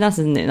 he's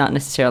not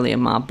necessarily a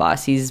mob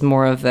boss. He's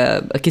more of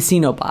a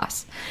casino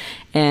boss.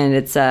 And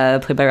it's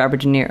played by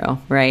Robert De Niro,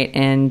 right?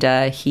 And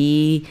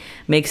he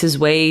makes his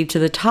way to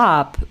the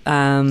top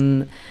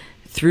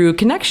through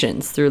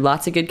connections, through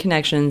lots of good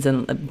connections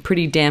and a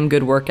pretty damn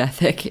good work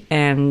ethic.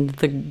 And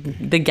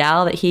the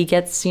gal that he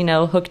gets,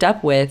 hooked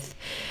up with,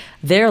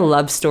 their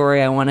love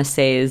story, I want to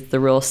say, is the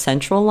real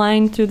central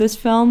line through this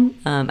film.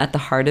 At the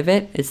heart of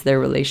it is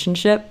their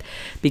relationship,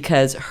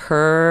 because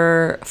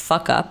her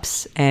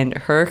fuck-ups and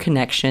her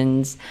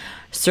connections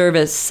serve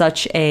as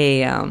such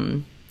a,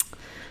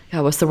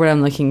 what's the word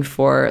I'm looking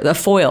for? The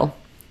foil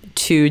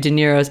to De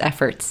Niro's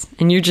efforts.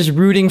 And you're just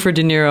rooting for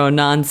De Niro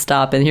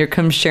nonstop, and here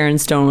comes Sharon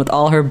Stone with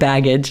all her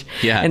baggage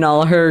and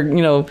all her,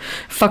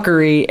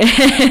 fuckery,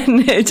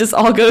 and it just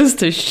all goes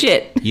to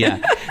shit.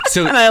 Yeah.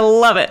 So and I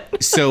love it.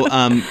 So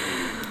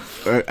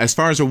as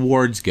far as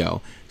awards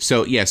go,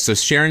 so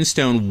Sharon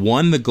Stone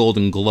won the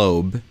Golden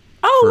Globe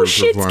for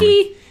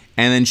shitski.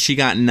 And then she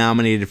got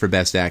nominated for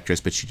Best Actress,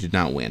 but she did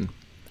not win.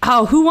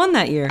 Oh, who won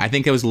that year? I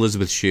think it was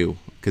Elizabeth Shue,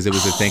 because it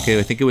was I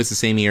think it was the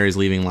same year as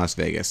Leaving Las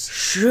Vegas.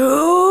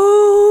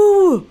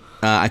 Shue.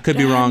 I could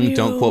be wrong.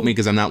 Don't quote me,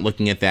 because I'm not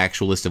looking at the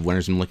actual list of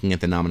winners. I'm looking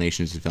at the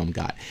nominations the film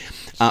got.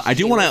 I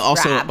do want to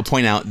also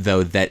point out,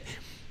 though, that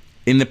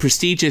in the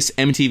prestigious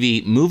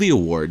MTV Movie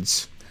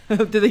Awards...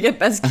 Did they get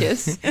Best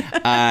Kiss?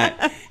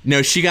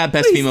 No, she got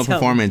Best Female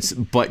Performance,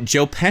 but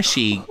Joe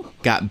Pesci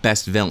got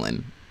Best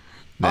Villain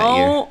that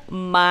year. Oh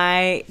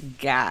my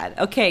God.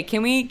 Okay,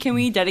 can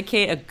we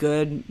dedicate a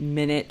good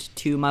minute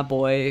to my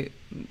boy,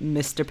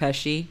 Mr.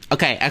 Pesci?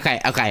 Okay. Yeah,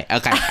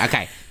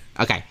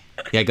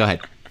 go ahead.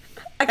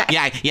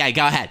 Okay. Yeah,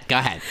 go ahead. Go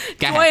ahead.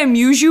 Do I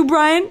amuse you,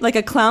 Brian? Like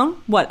a clown?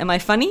 What? Am I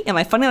funny? Am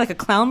I funny like a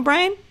clown,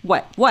 Brian?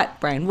 What,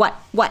 Brian? What?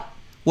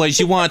 Well,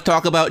 you want to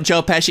talk about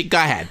Joe Pesci? Go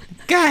ahead.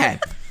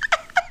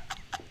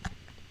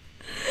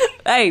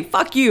 Hey,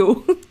 fuck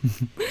you.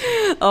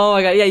 Oh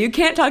my God. Yeah, you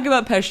can't talk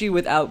about Pesci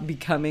without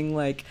becoming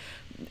like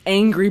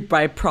angry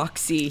by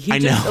proxy. He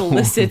just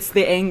elicits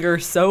the anger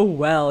so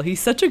well. He's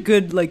such a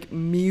good like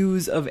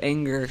muse of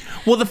anger.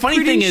 Well, the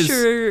funny thing is,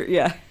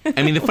 yeah.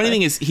 I mean, the funny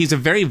thing is, he's a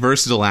very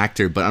versatile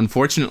actor, but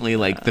unfortunately,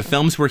 like the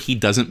films where he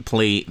doesn't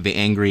play the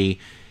angry,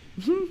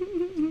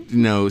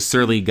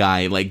 surly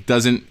guy, like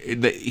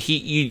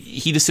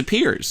he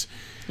disappears.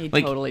 He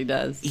totally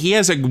does. He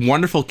has a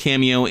wonderful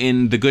cameo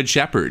in The Good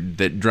Shepherd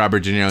that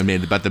Robert De Niro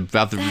made about the.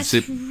 That's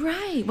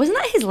right. Wasn't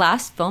that his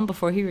last film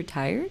before he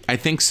retired? I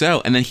think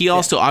so. And then he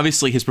also,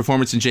 obviously, his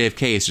performance in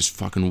JFK is just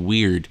fucking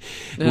weird.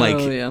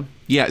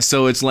 Yeah.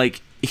 So it's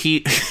like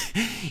he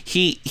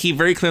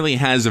very clearly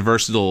has a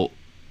versatile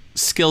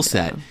skill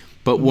set.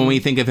 But when we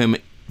think of him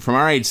from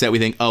our age set, we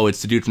think, oh,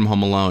 it's the dude from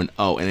Home Alone.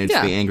 Oh, and it's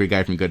the angry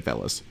guy from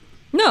Goodfellas.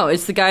 No,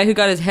 it's the guy who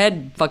got his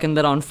head fucking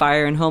lit on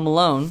fire in Home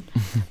Alone.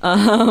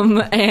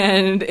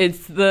 And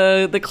it's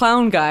the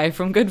clown guy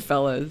from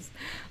Goodfellas.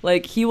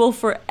 Like, he will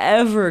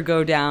forever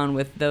go down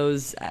with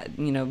those,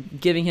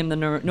 giving him the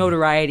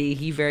notoriety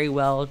he very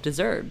well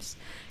deserves.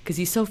 Because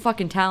he's so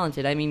fucking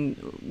talented. I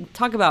mean,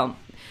 talk about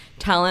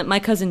talent. My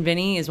Cousin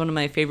Vinny is one of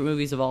my favorite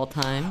movies of all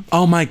time.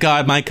 Oh my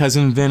God, My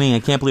Cousin Vinny! I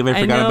can't believe I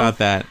forgot about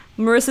that.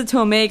 Marissa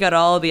Tomei got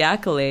all the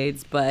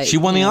accolades, but she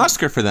won the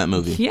Oscar for that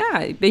movie.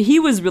 Yeah, but he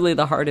was really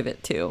the heart of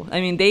it too.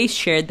 I mean, they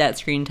shared that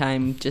screen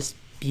time just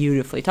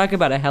beautifully. Talk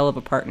about a hell of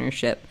a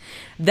partnership.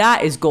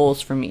 That is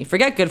goals for me.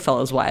 Forget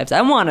Goodfellas wives.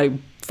 I want a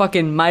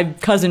fucking My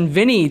Cousin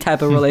Vinny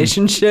type of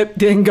relationship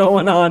thing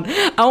going on.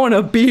 I want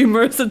to be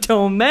Marissa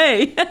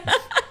Tomei.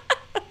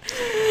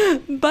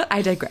 But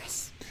I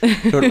digress.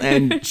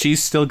 And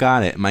she's still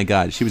got it. My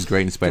God, she was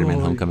great in Spider-Man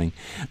Homecoming.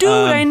 Dude,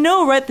 I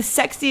know, right? The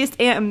sexiest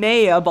Aunt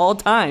May of all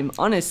time.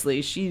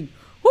 Honestly,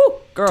 whoo,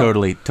 girl.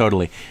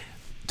 Totally.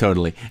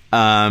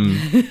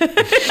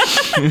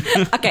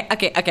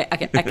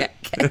 Okay.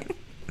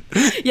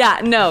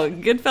 Yeah, no,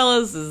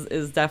 Goodfellas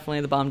is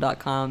definitely the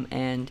bomb.com,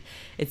 and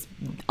it's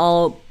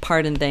all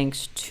part and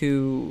thanks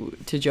to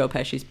Joe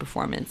Pesci's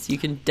performance. You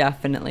can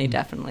definitely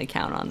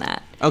count on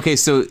that. Okay,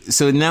 so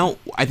now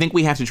I think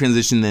we have to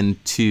transition then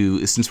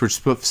to, since we're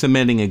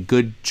submitting a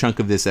good chunk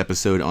of this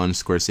episode on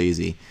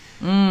Scorsese,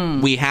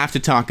 we have to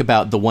talk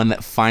about the one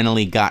that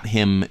finally got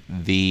him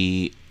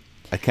the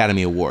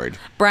Academy Award.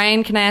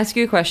 Brian, can I ask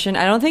you a question?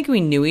 I don't think we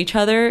knew each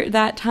other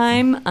that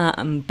time,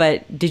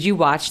 but did you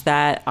watch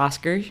that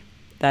Oscar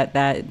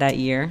that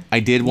year? I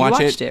did watch it.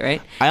 You watched it,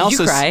 right? Did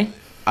you cry?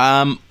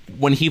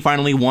 When he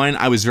finally won,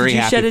 I was very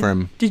happy for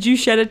him. Did you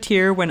shed a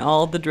tear when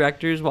all the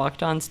directors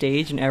walked on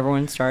stage and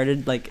everyone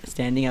started like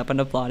standing up and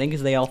applauding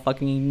because they all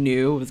fucking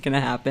knew it was going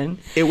to happen?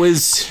 It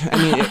was,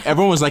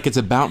 everyone was like, it's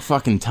about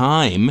fucking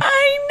time.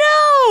 I know!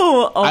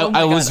 Oh,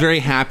 I was very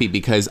happy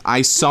because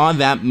I saw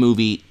that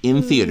movie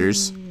in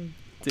theaters.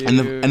 Dude.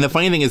 And the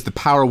funny thing is the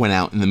power went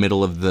out in the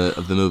middle of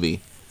the movie.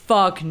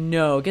 Fuck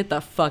no. Get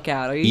the fuck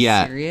out. Are you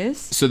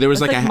serious? So there was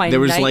That's like there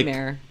was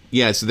nightmare.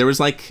 So there was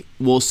like,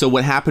 so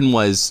what happened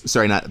was,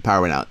 sorry, not the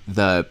power went out.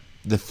 The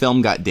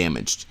film got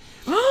damaged.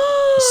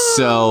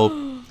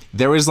 So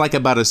there was like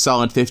about a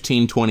solid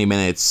 15-20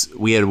 minutes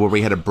where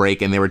we had a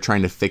break and they were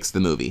trying to fix the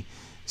movie.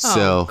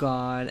 So, oh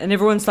God! And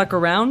everyone stuck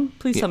around.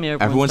 Please tell me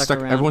everyone stuck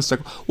around. Everyone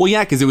stuck. Well,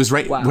 yeah, because it was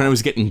right when it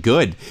was getting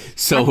good.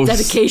 So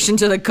dedication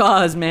to the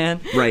cause, man.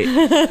 Right.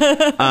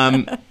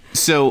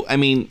 So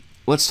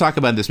let's talk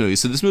about this movie.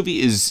 So this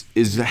movie is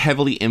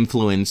heavily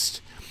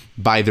influenced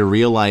by the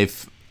real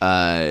life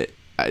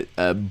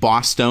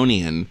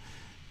Bostonian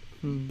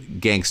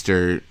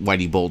gangster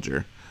Whitey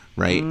Bulger.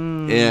 Right.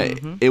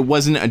 It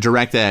wasn't a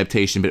direct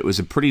adaptation, but it was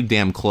a pretty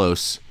damn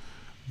close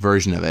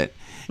version of it.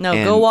 No,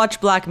 go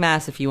watch Black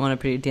Mass if you want a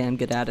pretty damn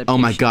good adaptation. Oh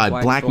my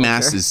God, Black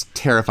Mass is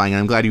terrifying,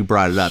 and I'm glad you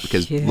brought it up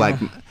because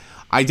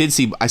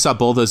I saw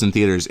both those in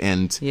theaters,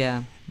 and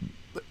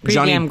pretty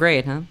damn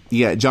great, huh?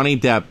 Yeah, Johnny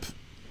Depp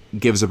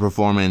gives a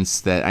performance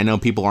that I know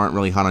people aren't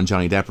really hot on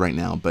Johnny Depp right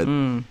now, but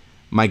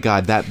my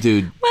God, that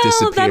dude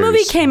disappears. That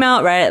movie came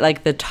out right at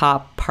like the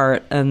top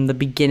part and the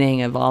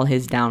beginning of all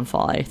his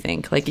downfall, I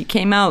think. Like it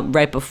came out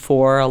right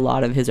before a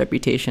lot of his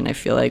reputation, I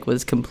feel like,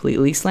 was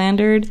completely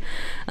slandered.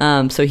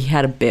 So he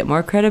had a bit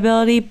more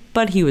credibility,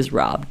 but he was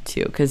robbed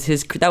too, because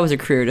that was a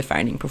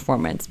career-defining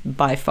performance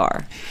by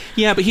far.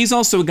 Yeah, but he's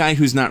also a guy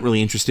who's not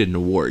really interested in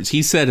awards.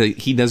 He said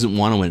he doesn't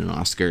want to win an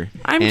Oscar.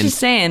 I'm just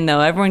saying,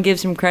 though, everyone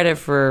gives him credit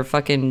for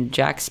fucking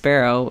Jack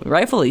Sparrow.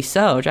 Rightfully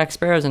so. Jack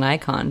Sparrow's an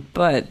icon.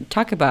 But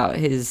talk about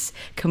his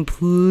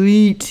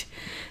complete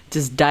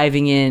just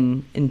diving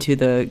into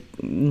the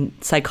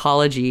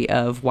psychology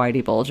of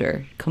Whitey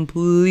Bulger.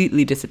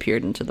 Completely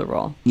disappeared into the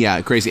role. Yeah,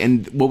 crazy.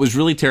 And what was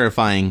really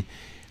terrifying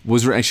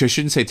was, actually I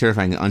shouldn't say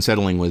terrifying,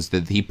 unsettling, was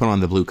that he put on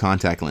the blue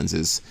contact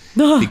lenses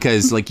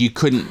because like you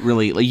couldn't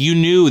really, like, you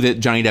knew that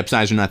Johnny Depp's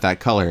eyes are not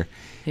that color,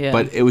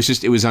 but it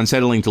was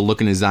unsettling to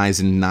look in his eyes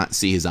and not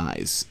see his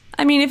eyes.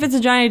 I mean, if it's a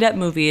Johnny Depp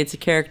movie, it's a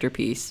character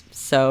piece.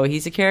 So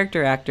he's a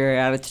character actor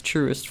at its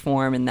truest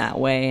form in that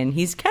way, and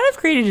he's kind of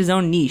created his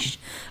own niche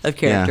of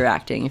character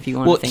acting, if you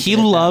want to think of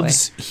it that way.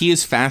 He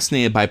is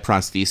fascinated by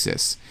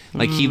prosthesis.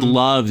 Like, he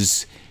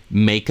loves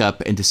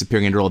makeup and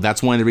disappearing into role.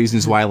 That's one of the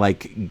reasons why,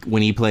 like,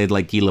 when he played,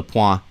 like, Guy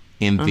Lapointe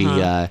in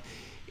the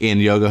in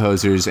Yoga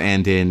Hosers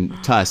and in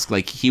Tusk,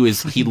 like, he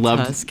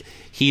loved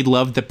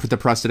the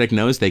prosthetic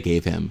nose they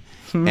gave him.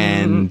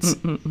 And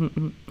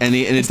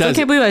it does. I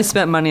can't believe I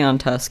spent money on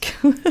Tusk.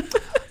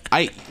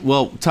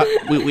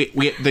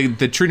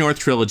 The True North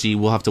trilogy,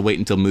 we'll have to wait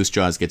until Moose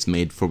Jaws gets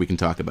made before we can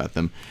talk about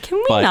them. Can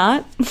we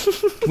not?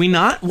 We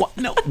not? What?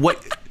 No.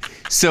 What?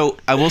 So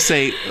I will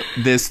say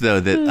this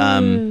though,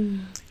 that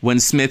when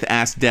Smith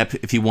asked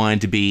Depp if he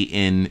wanted to be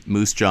in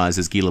Moose Jaws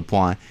as Guy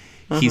Lapointe,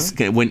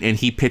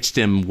 he pitched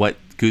him what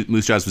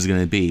Moose Jaws was going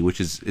to be, which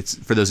is, it's,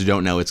 for those who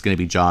don't know, it's going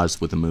to be Jaws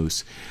with a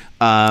moose.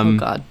 Oh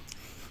God.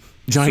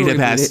 Johnny Depp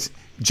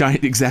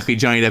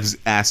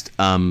asked,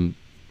 can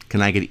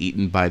I get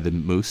eaten by the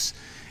moose?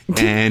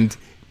 And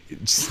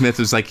Smith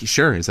was like,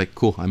 sure. He's like,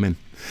 cool, I'm in.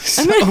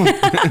 So.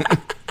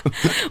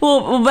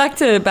 Well, back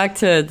to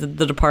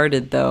The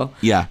Departed, though.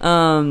 Yeah.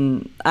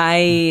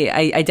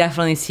 I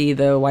definitely see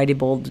the Whitey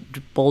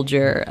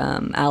Bulger,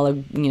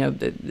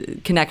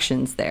 the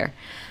connections there.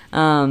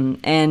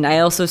 And I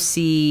also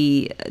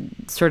see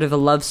sort of a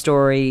love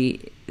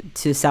story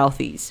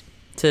Southeast,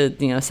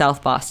 to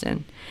South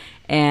Boston,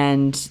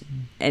 and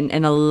a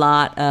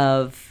lot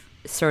of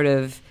sort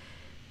of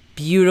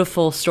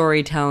beautiful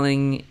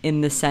storytelling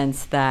in the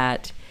sense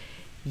that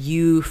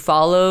you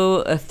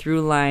follow a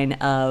through line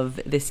of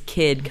this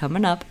kid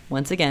coming up.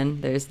 Once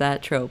again, there's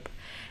that trope.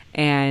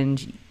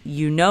 And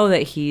you know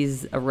that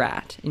he's a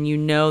rat, and you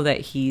know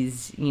that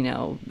he's,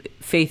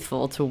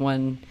 faithful to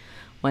one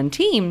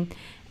team.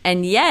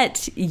 And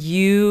yet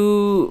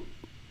you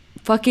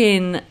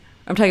fucking...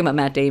 I'm talking about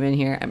Matt Damon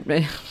here.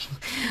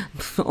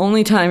 The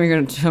only time you're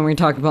going to tell me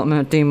talk about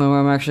Matt Damon where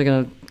I'm actually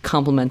going to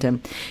compliment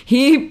him.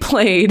 He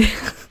played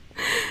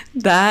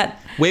that...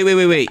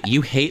 Wait.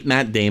 You hate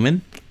Matt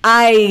Damon?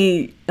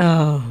 Do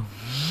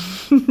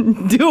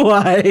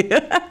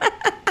I?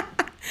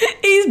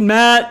 He's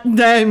Matt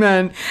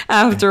Damon,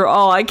 after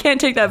all. I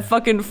can't take that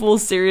fucking fool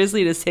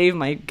seriously to save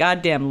my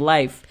goddamn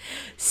life.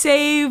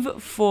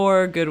 Save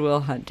for Good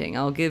Will Hunting.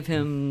 I'll give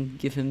him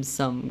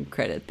some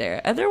credit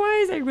there.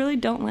 Otherwise, I really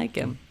don't like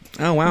him.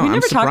 Oh, wow. We I'm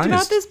never surprised. talked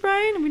about this,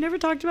 Brian? We never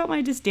talked about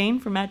my disdain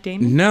for Matt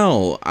Damon?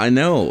 No, I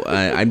know.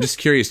 I'm just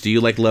curious. Do you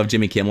love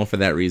Jimmy Kimmel for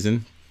that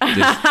reason?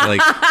 Just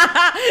like...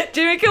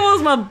 Jimmy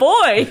Kimmel's my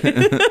boy.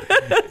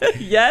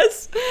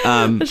 Yes.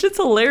 That shit's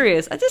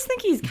hilarious. I just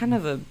think he's kind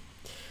of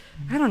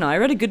I don't know. I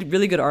read a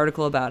really good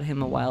article about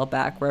him a while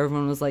back where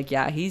everyone was like,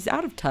 yeah, he's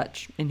out of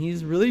touch and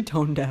he's really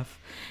tone deaf.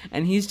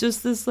 And he's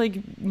just this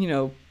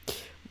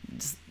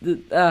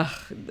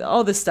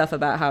all this stuff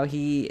about how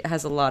he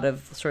has a lot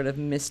of sort of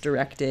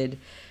misdirected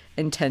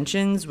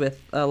intentions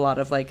with a lot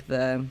of like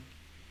the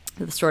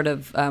sort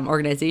of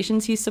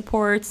organizations he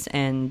supports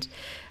and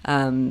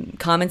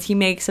comments he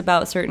makes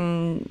about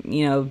certain,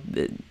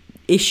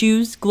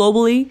 issues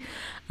globally.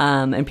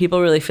 And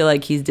people really feel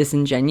like he's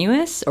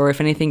disingenuous, or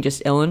if anything,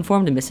 just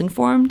ill-informed and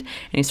misinformed. And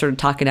he's sort of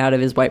talking out of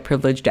his white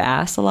privileged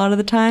ass a lot of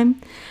the time.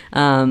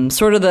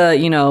 Sort of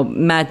the,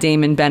 Matt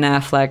Damon, Ben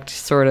Affleck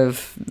sort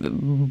of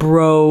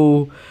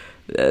bro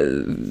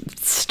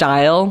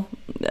style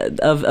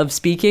of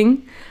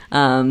speaking.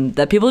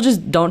 That people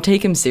just don't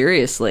take him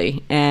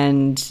seriously.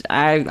 And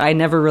I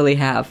never really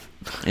have.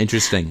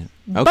 Interesting.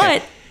 Okay.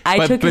 But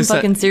I took him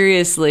fucking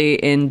seriously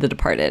in The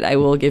Departed. I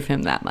will give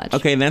him that much.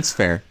 Okay, that's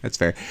fair.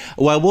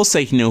 Well, I will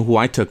say, who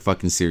I took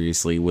fucking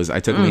seriously was I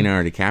took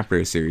Leonardo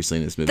DiCaprio seriously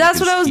in this movie. That's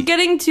what I was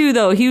getting to,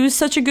 though. He was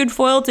such a good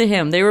foil to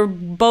him. They were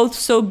both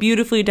so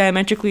beautifully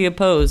diametrically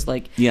opposed.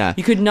 Like, yeah.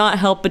 You could not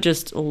help but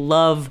just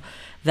love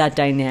that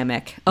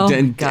dynamic. Oh,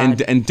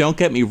 God. And don't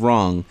get me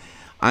wrong.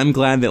 I'm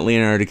glad that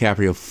Leonardo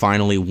DiCaprio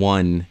finally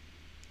won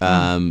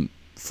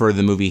for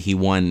the movie he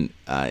won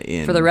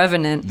in... For The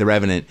Revenant. The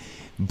Revenant.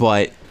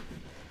 But...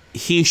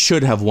 he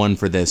should have won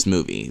for this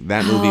movie.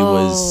 That movie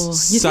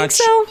was you such...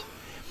 think so?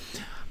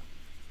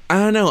 I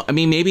don't know. I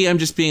mean, maybe I'm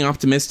just being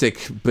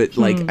optimistic, but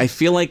I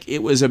feel like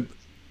it was a...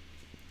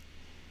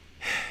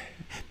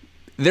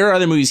 There are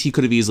other movies he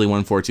could have easily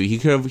won for too. He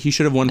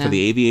should have won for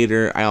The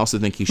Aviator. I also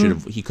think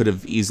he could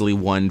have easily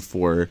won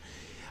for...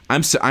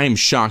 I am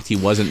shocked he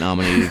wasn't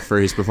nominated for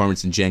his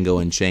performance in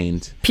Django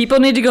Unchained.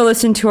 People need to go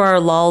listen to our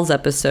LOLs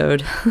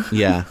episode.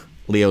 Yeah.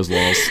 Leo's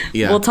lols.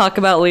 Yeah. We'll talk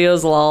about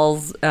Leo's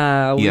lols.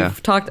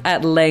 We've talked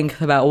at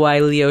length about why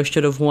Leo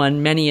should have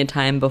won many a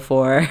time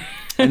before.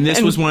 And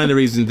this was one of the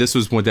reasons. This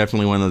was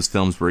definitely one of those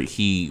films where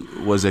he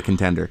was a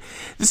contender.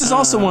 This is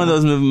also one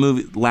of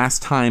those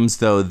last times,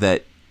 though,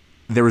 that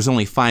there was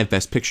only 5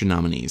 Best Picture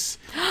nominees.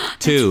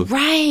 Too. That's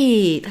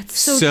right. That's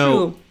so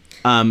true.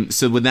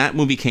 So when that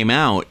movie came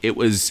out, it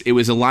was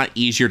a lot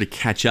easier to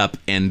catch up,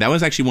 and that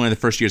was actually one of the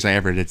first years I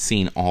ever had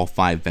seen all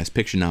 5 Best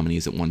Picture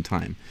nominees at one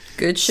time.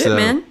 Good shit,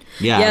 man.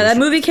 Yeah, that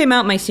movie came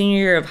out my senior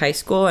year of high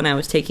school, and I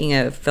was taking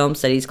a film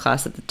studies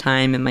class at the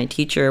time, and my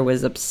teacher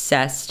was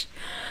obsessed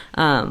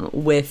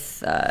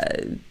with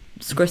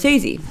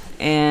Scorsese.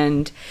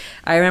 And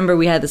I remember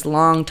we had this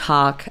long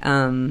talk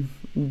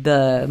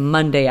the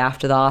Monday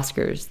after the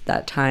Oscars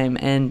that time,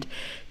 and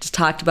just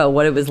talked about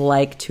what it was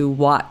like to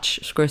watch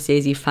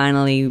Scorsese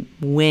finally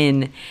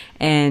win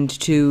and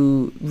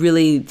to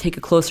really take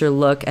a closer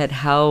look at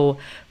how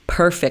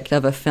perfect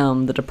of a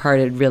film The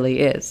Departed really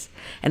is.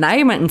 And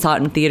I went and saw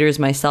it in theaters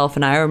myself,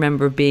 and I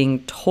remember being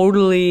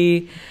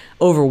totally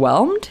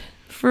overwhelmed,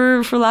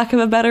 for lack of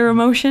a better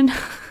emotion,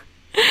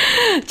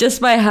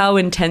 just by how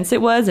intense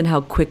it was and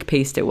how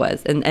quick-paced it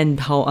was, and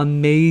how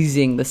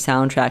amazing the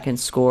soundtrack and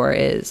score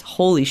is.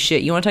 Holy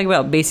shit. You want to talk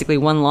about basically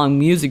one long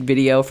music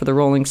video for the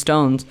Rolling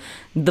Stones?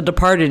 The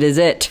Departed is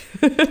it.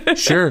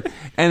 Sure.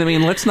 And I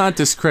mean, let's not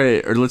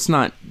discredit, or let's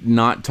not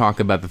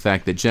talk about the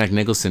fact that Jack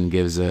Nicholson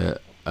gives a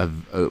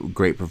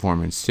great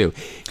performance too.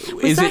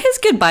 Was that his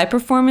goodbye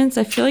performance?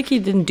 I feel like he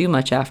didn't do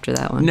much after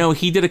that one. No,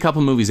 he did a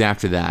couple movies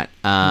after that.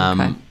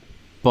 Okay.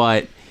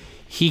 But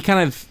he kind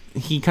of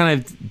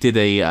did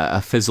a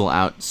fizzle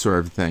out sort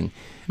of thing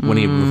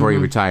before he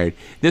retired.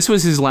 This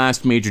was his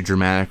last major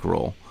dramatic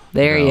role.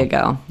 There you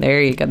go.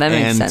 That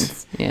makes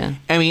sense. Yeah.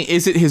 I mean,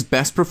 is it his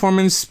best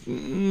performance?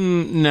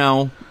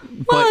 No.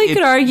 Well, you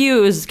could argue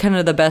it was kind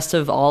of the best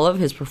of all of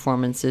his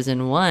performances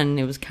in one.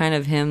 It was kind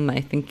of him,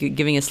 I think,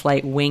 giving a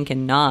slight wink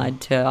and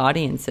nod to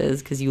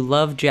audiences because you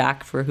love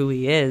Jack for who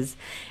he is,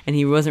 and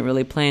he wasn't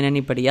really playing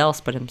anybody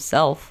else but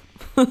himself,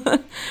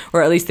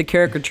 or at least the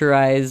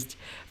caricaturized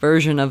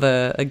version of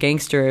a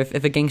gangster.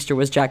 If a gangster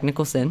was Jack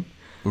Nicholson,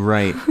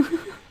 right?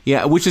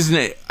 Yeah, which is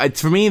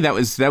for me that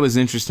was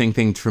an interesting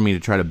thing for me to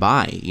try to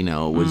buy.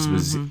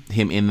 Was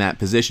him in that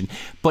position,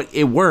 but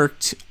it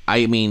worked.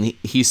 I mean,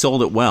 he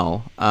sold it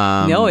well.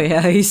 Oh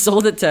yeah, he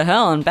sold it to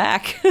hell and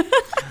back.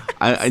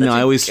 I know.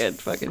 I always good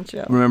fucking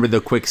show. Remember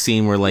the quick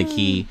scene where like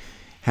he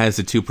has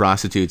the two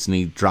prostitutes and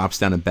he drops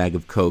down a bag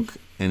of coke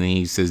and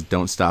he says,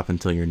 "Don't stop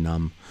until you're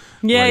numb."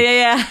 Yeah, like,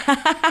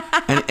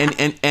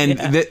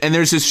 yeah. And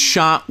there's this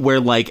shot where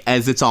like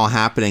as it's all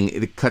happening,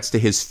 it cuts to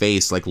his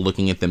face like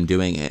looking at them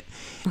doing it.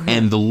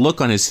 And the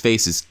look on his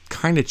face is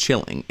kind of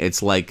chilling.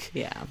 It's like,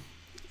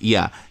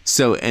 yeah.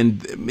 So, and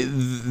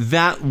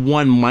that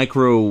one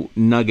micro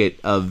nugget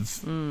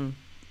of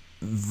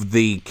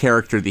the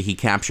character that he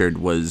captured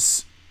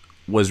was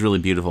really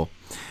beautiful.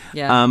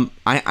 Yeah.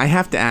 I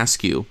have to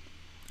ask you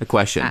a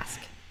question. Ask.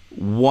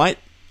 What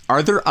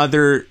are there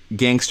other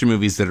gangster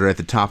movies that are at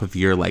the top of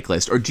your like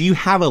list, or do you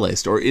have a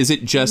list, or is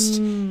it just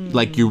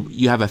like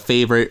you have a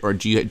favorite, or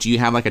do you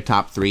have like a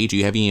top 3? Do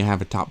you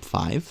have a top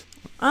 5?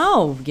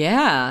 Oh,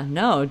 yeah.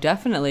 No,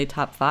 definitely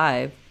top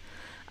 5.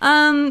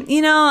 I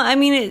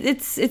mean,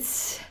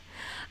 it's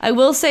I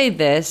will say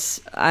this.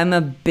 I'm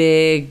a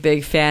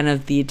big fan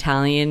of the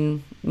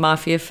Italian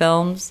mafia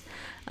films.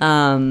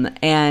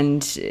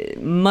 And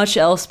much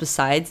else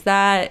besides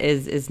that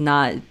is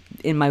not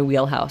in my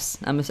wheelhouse,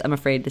 I'm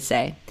afraid to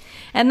say.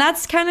 And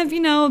that's kind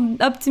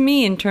of, up to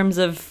me in terms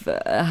of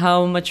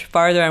how much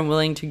farther I'm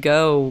willing to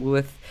go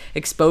with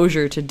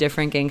exposure to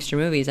different gangster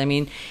movies. I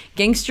mean, the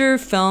gangster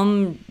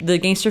film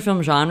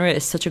genre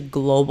is such a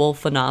global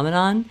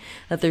phenomenon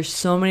that there's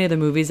so many other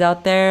movies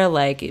out there,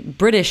 like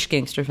British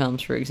gangster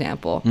films, for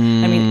example.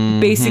 I mean,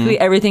 basically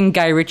everything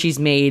Guy Ritchie's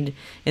made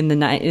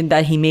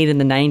that he made in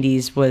the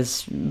 90s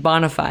was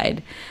bona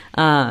fide.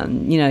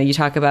 You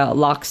talk about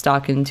Lock,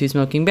 Stock, and Two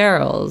Smoking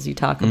Barrels. You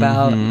talk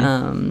about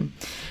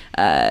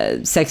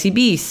Sexy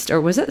Beast,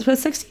 or was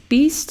Sexy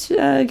Beast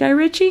Guy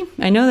Ritchie?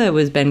 I know that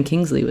was Ben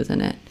Kingsley was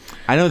in it.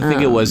 I don't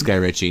think it was Guy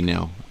Ritchie.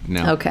 No.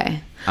 Okay.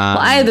 Well,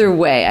 either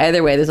way,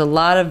 there's a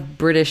lot of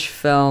British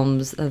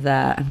films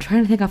that I'm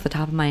trying to think off the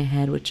top of my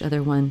head. Which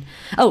other one?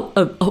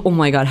 Oh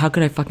my God! How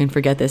could I fucking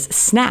forget this?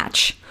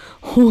 Snatch.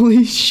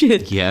 Holy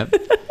shit. Yep.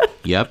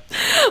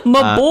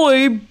 My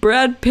boy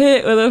Brad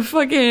Pitt with a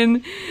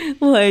fucking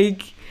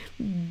like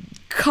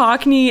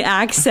Cockney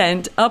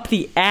accent up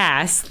the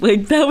ass.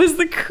 Like, that was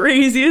the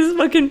craziest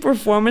fucking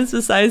performance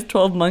besides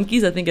 12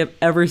 Monkeys I think I've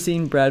ever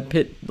seen Brad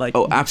Pitt like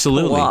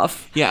absolutely pull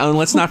off. Yeah, and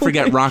let's not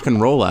forget Rock and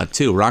Rolla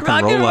too. Rock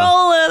and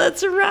Rolla,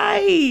 that's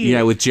right.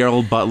 Yeah, with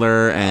Gerald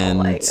Butler and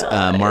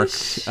Mark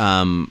is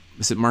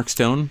it Mark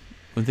Stone?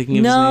 I'm thinking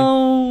of his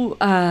name.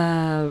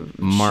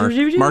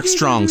 Mark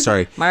Strong,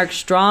 sorry. Mark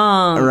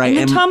Strong. Right,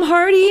 and Tom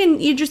Hardy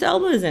and Idris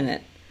Elba is in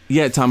it.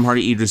 Yeah, Tom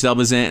Hardy, Idris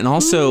Elba's in it, and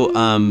also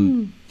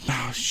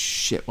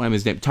what am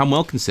his name? Tom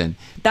Wilkinson.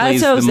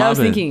 That's what I was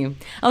thinking.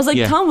 I was like,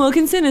 Yeah. Tom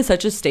Wilkinson is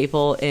such a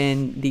staple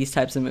in these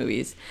types of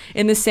movies.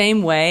 In the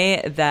same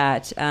way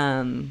that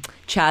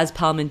Chaz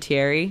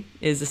Palminteri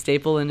is a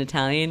staple in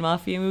Italian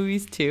mafia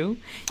movies too.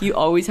 You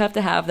always have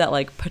to have that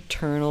like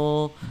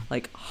paternal,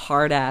 like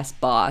hard ass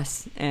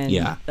boss, and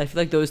I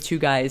feel like those two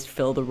guys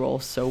fill the role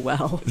so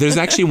well. There's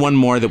actually one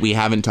more that we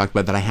haven't talked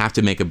about that I have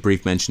to make a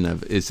brief mention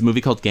of. It's a movie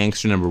called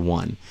Gangster Number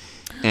 1.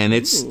 And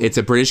it's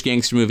a British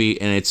gangster movie,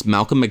 and it's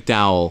Malcolm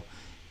McDowell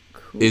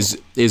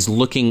is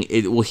looking.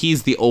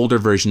 He's the older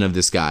version of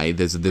this guy.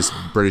 There's this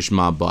British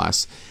mob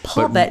boss.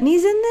 Paul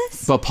Bettany's in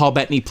this? But Paul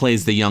Bettany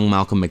plays the young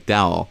Malcolm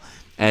McDowell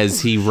as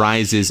he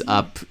rises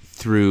up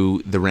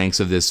through the ranks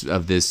of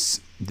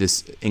this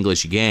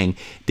English gang.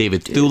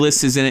 David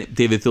Thewlis is in it.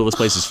 David Thewlis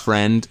plays his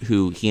friend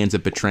who he ends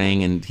up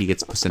betraying, and he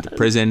gets sent to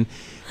prison.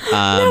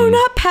 No,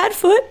 not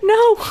Padfoot.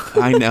 No.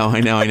 I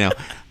know.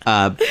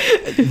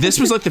 This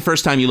was like the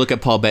first time you look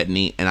at Paul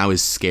Bettany, and I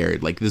was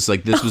scared. It was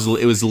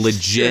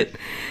legit.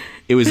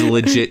 It was a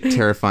legit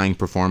terrifying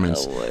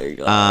performance. Oh my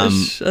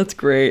gosh, that's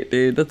great,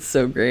 dude. That's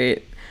so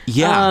great.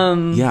 Yeah,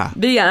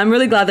 But yeah, I'm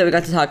really glad that we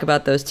got to talk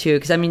about those too,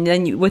 because I mean,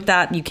 then with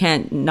that, you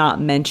can't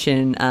not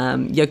mention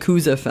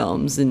Yakuza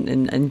films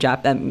and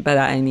by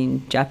that I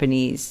mean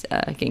Japanese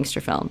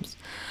gangster films.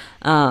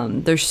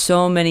 There's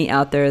so many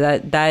out there.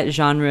 That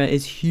genre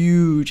is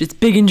huge. It's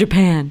big in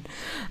Japan,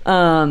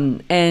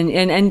 and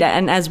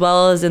as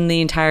well as in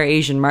the entire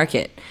Asian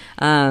market.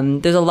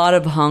 There's a lot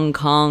of Hong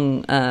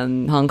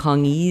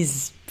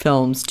Kongese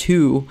films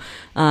too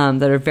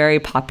that are very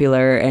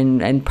popular,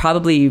 and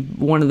probably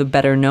one of the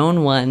better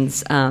known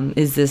ones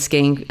is this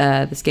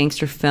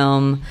gangster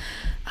film.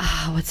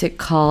 What's it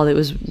called? It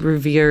was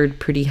revered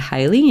pretty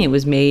highly. It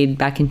was made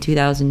back in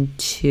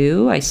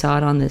 2002. I saw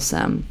it on this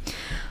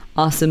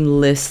awesome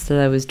list that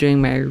I was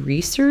doing my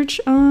research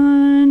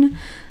on.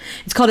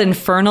 It's called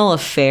Infernal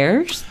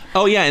Affairs.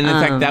 Oh yeah, and in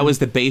fact, that was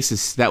the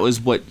basis. That was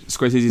what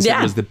Scorsese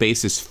said was the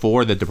basis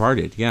for The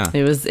Departed. Yeah,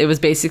 it was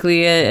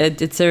basically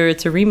it's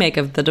a remake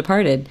of The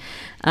Departed.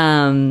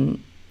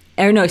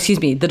 Or no, excuse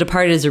me. The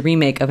Departed is a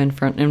remake of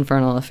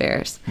Infernal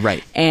Affairs.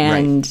 Right.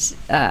 And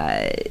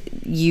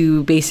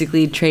you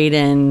basically trade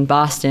in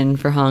Boston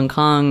for Hong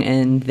Kong,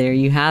 and there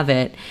you have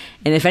it.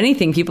 And if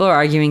anything, people are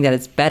arguing that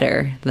it's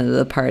better than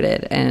The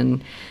Departed.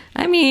 And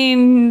I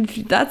mean,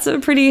 that's a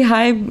pretty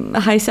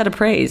high set of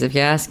praise, if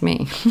you ask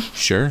me.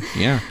 Sure.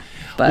 Yeah.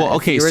 But well,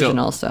 okay, the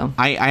original, so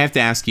I have to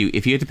ask you,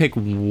 if you had to pick,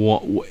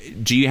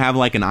 do you have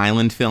like an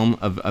island film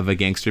of a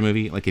gangster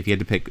movie? Like if you had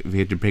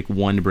to pick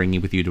one to bring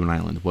you with you to an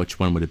island, which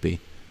one would it be?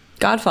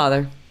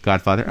 Godfather.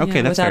 Godfather. Okay,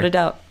 yeah, that's without fair. a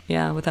doubt.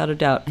 Yeah, without a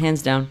doubt,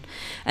 hands down.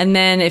 And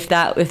then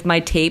if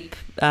my tape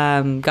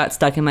got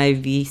stuck in my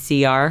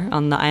VCR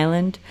on the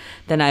island,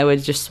 then I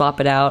would just swap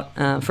it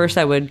out. First,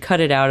 I would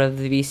cut it out of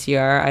the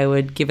VCR. I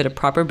would give it a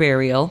proper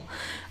burial.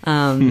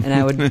 And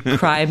I would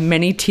cry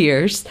many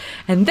tears.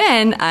 And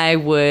then I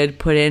would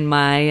put in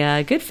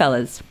my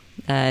Goodfellas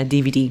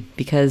DVD,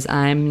 because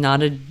I'm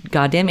not a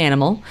goddamn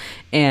animal,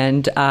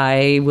 and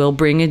I will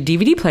bring a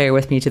DVD player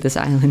with me to this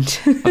island.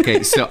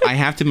 Okay, so I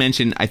have to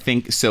mention, I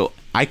couldn't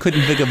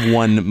think of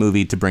one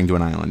movie to bring to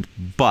an island,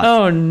 but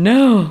oh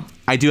no,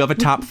 I do have a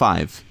top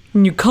 5.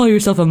 You call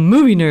yourself a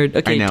movie nerd?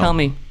 Okay, I know. Tell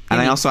me. And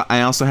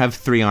I also have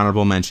 3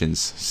 honorable mentions.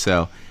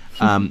 So,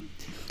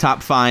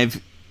 top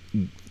 5.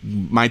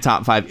 My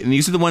top 5, and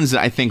these are the ones that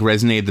I think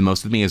resonated the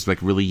most with me as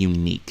like really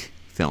unique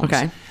films.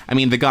 Okay. I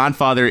mean, The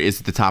Godfather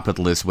is at the top of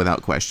the list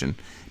without question,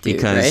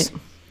 because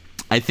right?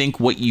 I think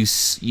what you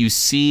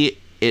see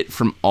it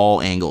from all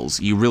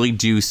angles. You really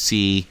do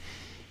see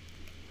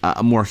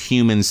a more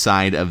human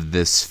side of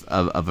this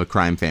of a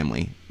crime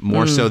family,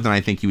 more so than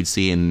I think you would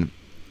see in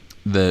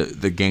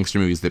the gangster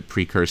movies that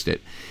precursed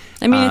it.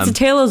 I mean, it's a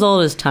tale as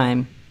old as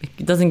time.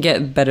 It doesn't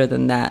get better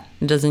than that.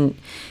 It doesn't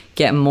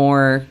get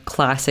more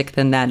classic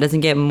than that. It doesn't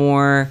get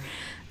more.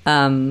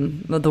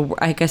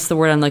 I guess the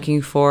word I'm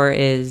looking for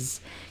is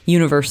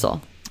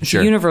universal. It's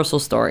sure. A universal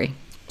story.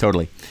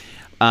 Totally.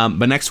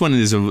 But next one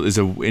is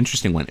a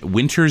interesting one.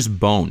 Winter's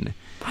Bone.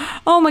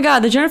 Oh my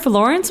God, the Jennifer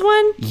Lawrence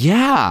one?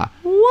 Yeah.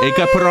 What? It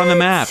got put on the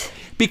map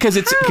because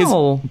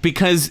How?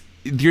 because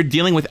you're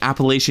dealing with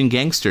Appalachian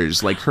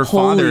gangsters. Like her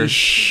Holy father.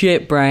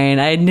 Shit, Brian!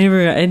 I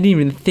didn't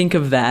even think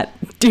of that,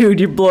 dude.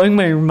 You're blowing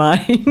my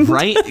mind.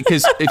 Right?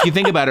 Because if you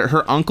think about it,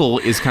 her uncle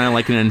is kind of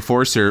like an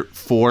enforcer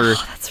for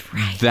that's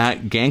right.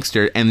 that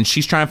gangster, and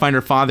she's trying to find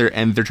her father,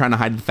 and they're trying to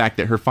hide the fact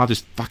that her father's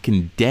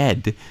fucking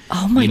dead.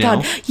 Oh my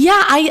God!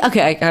 Yeah,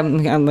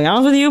 I'm gonna be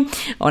honest with you.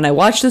 When I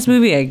watched this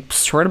movie, I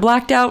sort of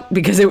blacked out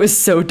because it was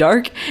so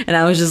dark, and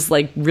I was just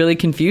like really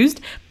confused.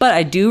 But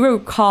I do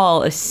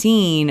recall a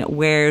scene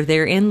where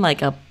they're in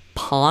like a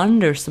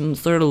pond or some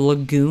sort of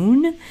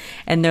lagoon,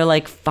 and they're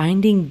like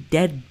finding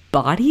dead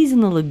bodies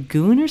in the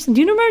lagoon or something.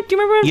 Do you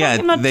remember? Yeah,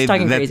 I'm not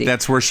talking crazy.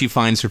 That's where she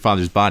finds her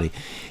father's body.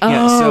 Oh,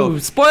 yeah, so,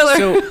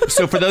 spoiler!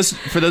 So for those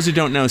who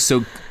don't know,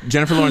 so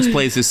Jennifer Lawrence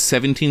plays this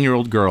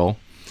 17-year-old girl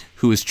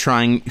who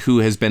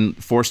has been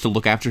forced to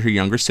look after her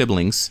younger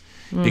siblings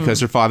because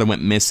her father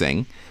went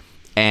missing,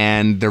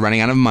 and they're running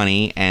out of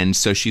money, and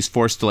so she's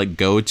forced to like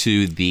go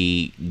to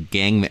the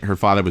gang that her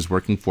father was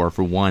working for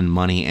one,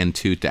 money, and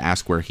two, to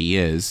ask where he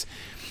is.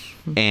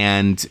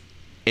 And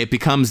it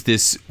becomes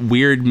this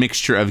weird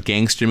mixture of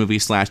gangster movie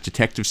 /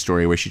 detective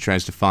story where she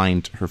tries to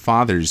find her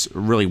father's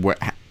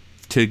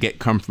to get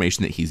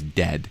confirmation that he's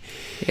dead.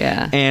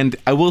 Yeah. And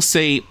I will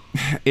say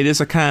it is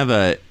a kind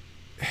of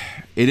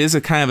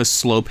a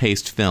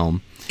slow-paced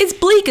film. It's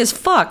bleak as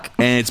fuck.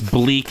 And it's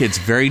bleak, it's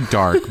very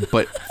dark,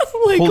 but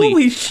like,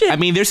 holy shit. I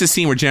mean, there's a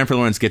scene where Jennifer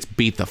Lawrence gets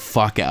beat the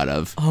fuck out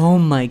of. Oh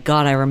my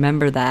God, I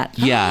remember that.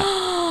 Yeah.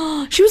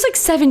 She was like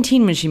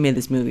 17 when she made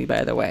this movie,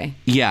 by the way.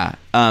 Yeah.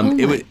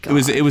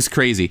 It was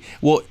crazy.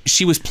 Well,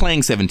 she was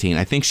playing 17.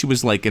 I think she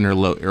was like in her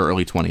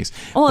early 20s.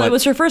 Oh, it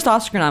was her first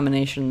Oscar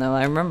nomination, though.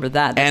 I remember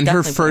that. And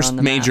her first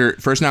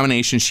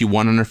nomination, she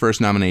won on her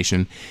first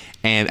nomination.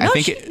 And no, I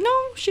think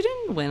she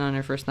didn't win on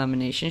her first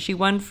nomination. She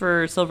won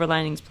for Silver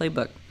Linings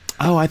Playbook.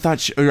 Oh, I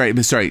thought right.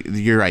 Sorry,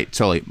 you're right.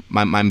 Totally,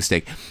 my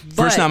mistake.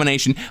 First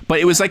nomination, but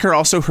it was like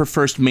her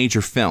first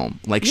major film.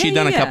 Like she'd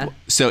done a couple,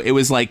 so it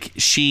was like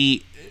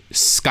she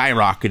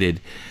skyrocketed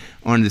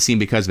onto the scene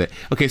because of it.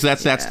 Okay, so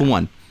that's the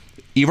one.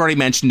 You've already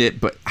mentioned it,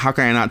 but how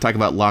can I not talk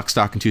about Lock,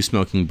 Stock, and Two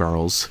Smoking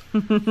Barrels?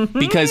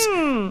 Because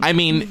I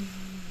mean,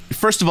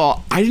 first of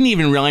all, I didn't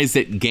even realize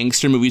that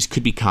gangster movies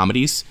could be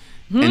comedies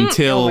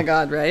until. Oh my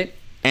God! Right.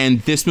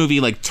 And this movie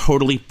like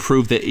totally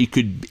proved that it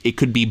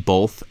could be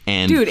both.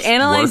 And dude,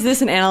 analyze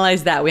this and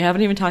analyze that. We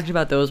haven't even talked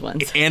about those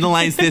ones.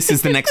 Analyze this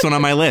is the next one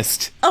on my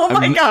list. Oh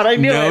my God, I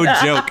knew it. No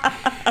joke.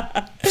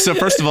 So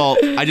first of all,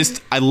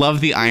 I love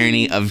the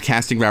irony of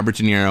casting Robert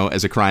De Niro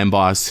as a crime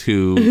boss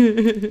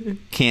who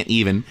can't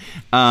even.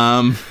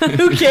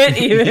 Who can't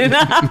even.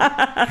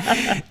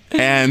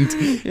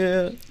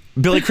 And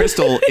Billy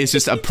Crystal is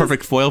just a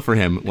perfect foil for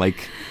him.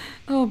 Like,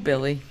 oh,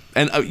 Billy.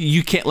 And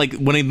you can't like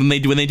when they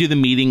do the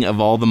meeting of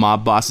all the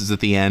mob bosses at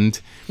the end,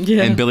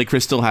 and Billy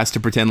Crystal has to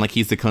pretend like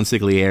he's the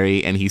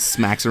consigliere, and he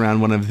smacks around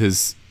one of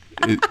his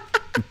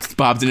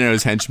Bob De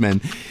Niro's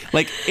henchmen.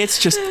 Like it's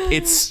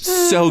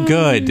so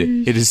good.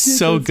 It is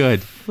so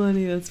good.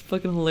 Funny. That's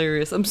fucking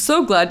hilarious. I'm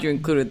so glad you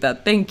included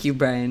that. Thank you,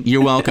 Brian.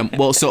 You're welcome.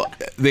 Well, so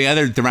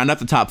to round up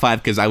the top 5,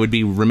 because I would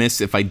be remiss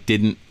if I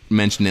didn't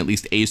mention at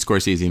least a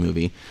Scorsese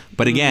movie.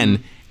 But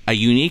again. A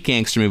unique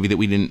gangster movie that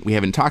we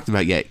haven't talked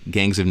about yet,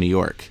 Gangs of New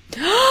York.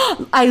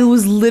 I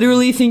was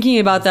literally thinking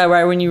about that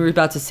right when you were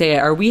about to say it.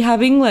 Are we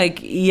having like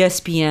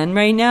ESPN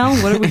right now?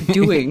 What are we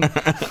doing?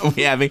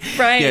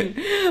 Brian,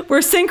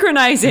 we're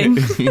synchronizing.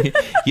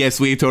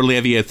 Yes, we totally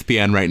have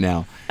ESPN right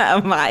now.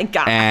 Oh my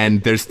God.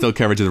 And there's still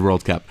coverage of the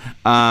World Cup.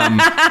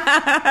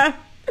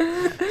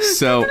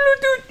 So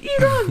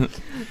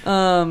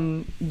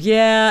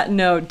yeah,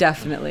 no,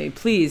 definitely.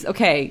 Please.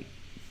 Okay.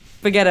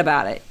 Forget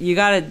about it. You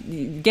gotta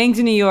Gangs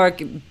of New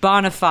York,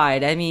 bona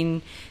fide. I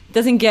mean, it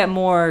doesn't get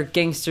more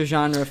gangster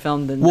genre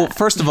film than that. Well,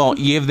 first of all,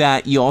 you have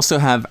that. You also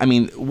have. I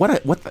mean,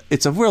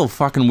 it's a real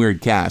fucking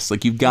weird cast.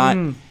 Like you've got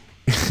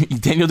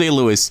Daniel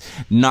Day-Lewis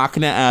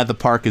knocking it out of the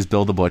park as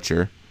Bill the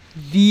Butcher.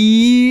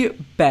 The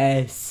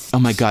best. Oh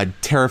my God,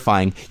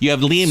 terrifying. You have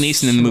Liam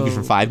Neeson in the movie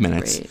for 5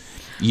 minutes. Great.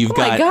 You've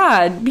got, my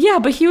God. Yeah,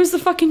 but he was the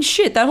fucking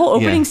shit. That whole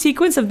opening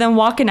sequence of them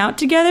walking out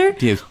together.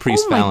 Yeah,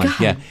 Priest Fallon.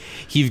 Yeah.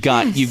 You've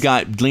got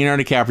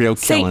Leonardo DiCaprio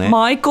killing it. St.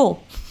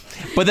 Michael.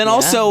 But then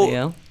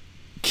also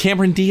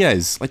Cameron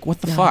Diaz. Like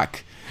what the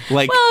fuck?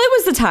 Like well, it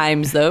was the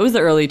times though. It was the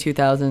early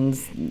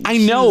 2000s. I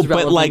know,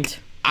 but like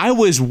I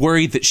was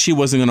worried that she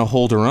wasn't going to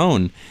hold her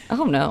own.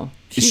 Oh no.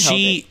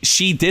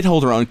 She did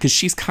hold her own because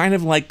she's kind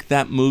of like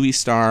that movie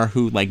star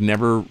who like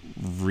never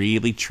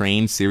really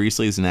trained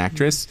seriously as an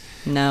actress.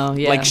 No,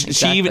 yeah, like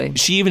exactly.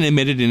 she even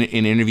admitted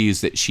in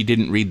interviews that she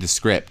didn't read the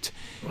script.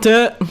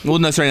 Well,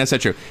 no, sorry, that's not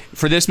true.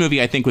 For this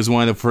movie, I think was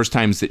one of the first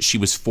times that she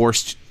was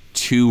forced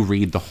to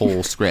read the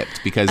whole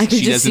script because I could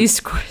she just doesn't.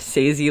 see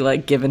Scorsese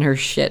like giving her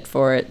shit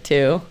for it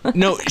too.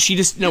 No,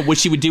 what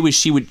she would do is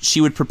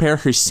she would prepare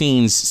her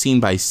scenes scene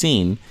by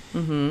scene.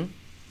 Mm-hmm.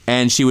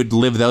 And she would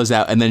live those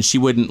out, and then she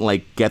wouldn't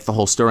like get the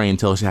whole story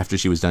until after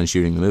she was done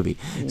shooting the movie.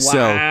 Wow.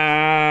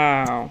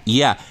 So,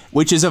 yeah,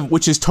 which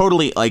is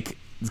totally like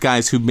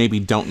guys who maybe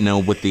don't know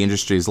what the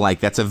industry is like.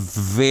 That's a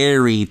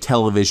very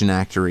television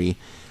actory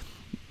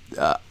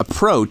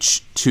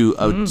approach to,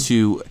 and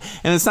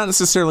it's not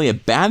necessarily a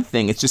bad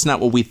thing. It's just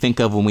not what we think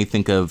of when we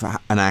think of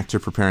an actor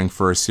preparing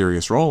for a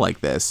serious role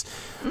like this.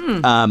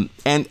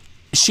 And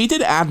she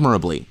did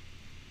admirably,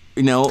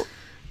 you know.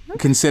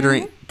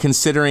 Okay.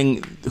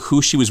 Considering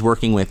who she was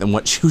working with and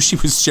who she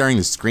was sharing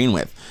the screen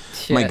with.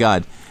 Shit. My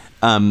God.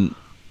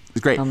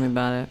 It's great. Tell me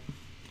about it.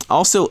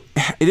 Also,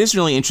 it is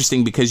really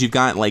interesting because you've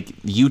got like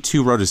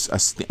U2 wrote a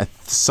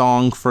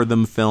song for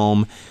the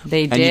film.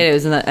 They did. It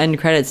was in the end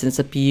credits and it's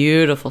a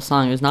beautiful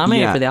song. It was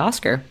nominated for the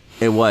Oscar.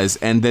 It was.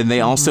 And then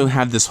they also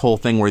have this whole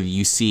thing where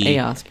you see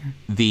Oscar.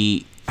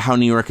 How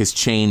New York has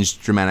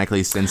changed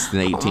dramatically since the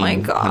 1800s. Oh my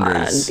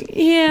God.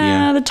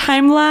 Yeah, the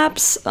time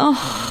lapse.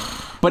 Oh.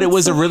 But it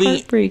was so a really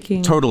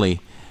heartbreaking. Totally.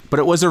 But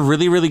it was a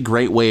really, really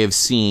great way of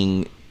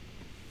seeing,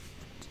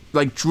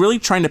 like, really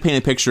trying to paint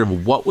a picture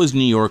of what was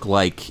New York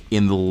like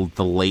in the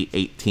late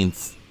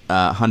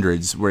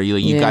 1800s, where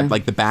you got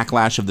like the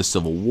backlash of the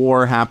Civil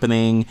War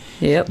happening.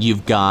 Yep.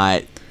 You've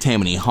got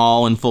Tammany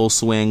Hall in full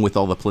swing with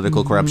all the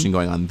political corruption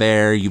going on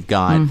there. You've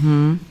got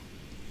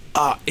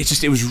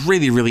it was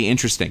really, really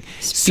interesting.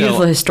 It's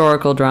beautiful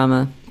historical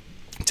drama.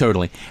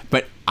 Totally.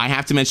 But I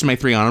have to mention my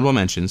 3 honorable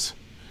mentions.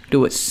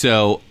 Do it.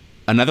 So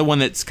another one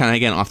that's kind of,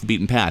 again, off the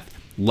beaten path.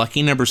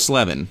 Lucky Number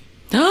 11.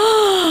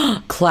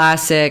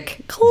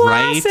 Classic.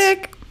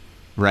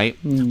 Right?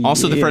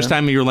 Also, the first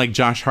time you were like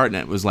Josh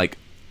Hartnett was like,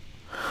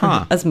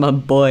 huh. That's my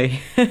boy.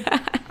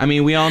 I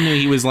mean, we all knew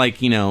he was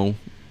like, you know,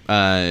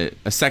 a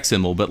sex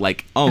symbol, but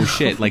like, oh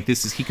shit, like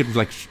he could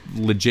like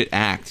legit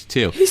act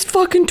too. He's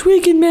fucking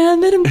tweaking, man.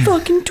 Let him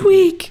fucking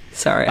tweak.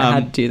 Sorry, I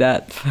had to do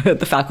that.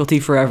 The faculty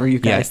forever, you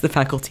guys. Yeah. The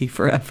faculty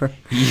forever.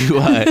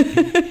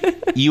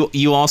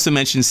 You also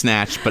mentioned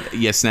Snatch, but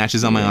yes, Snatch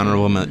is on my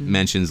honorable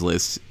mentions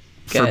list.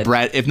 Good. For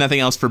Brad, if nothing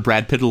else, for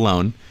Brad Pitt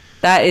alone.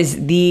 That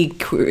is the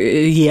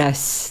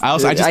iconic.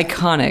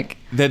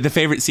 The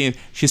favorite scene.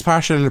 She's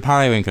partial to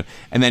Periwinkle,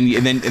 and then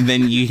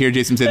you hear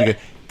Jason Statham go,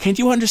 "Can't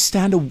you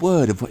understand a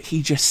word of what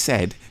he just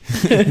said?"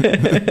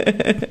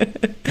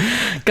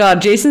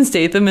 God, Jason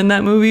Statham in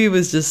that movie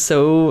was just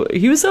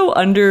he was so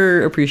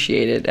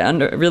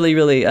underappreciated, really,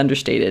 really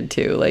understated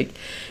too. Like,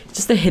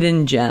 just a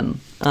hidden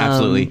gem.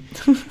 Absolutely.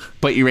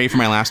 But you ready for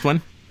my last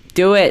one?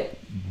 Do it.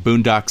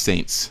 Boondock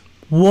Saints.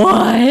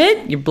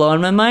 What? You're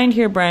blowing my mind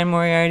here, Brian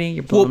Moriarty.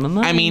 You're blowing my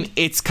mind. I mean,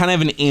 it's kind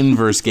of an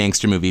inverse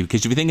gangster movie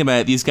because if you think about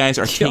it, these guys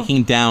are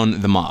taking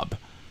down the mob.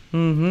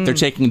 Mm-hmm. They're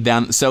taking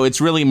down, so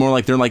it's really more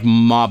like they're like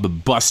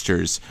mob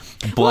busters.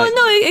 But well,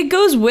 no, it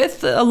goes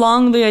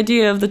along the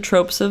idea of the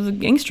tropes of a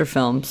gangster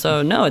film.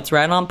 So no, it's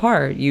right on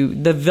par.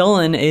 The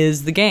villain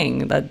is the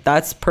gang.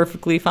 That's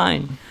perfectly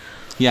fine.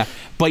 Yeah,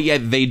 but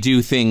yet they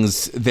do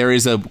things. There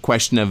is a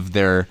question of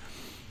their.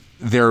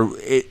 They're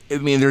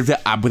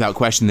without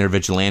question they're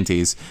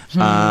vigilantes,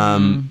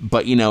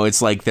 but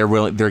it's like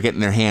they're getting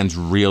their hands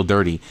real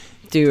dirty.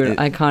 Dude,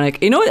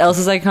 iconic. You know what else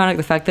is iconic?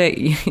 The fact that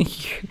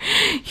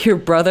your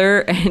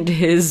brother and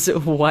his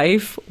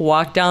wife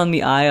walked down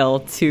the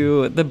aisle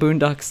to the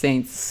Boondock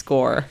Saints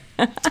score.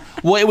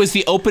 Well, it was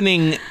the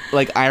opening,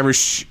 like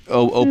Irish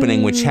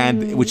opening, which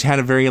had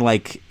a very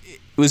like.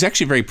 It was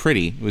actually very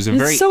pretty. It was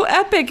so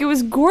epic. It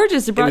was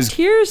gorgeous. It brought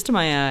tears to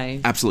my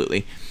eyes.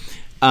 Absolutely.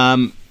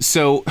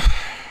 So,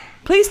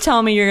 please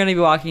tell me you're going to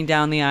be walking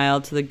down the aisle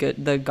to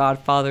the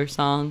Godfather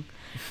song.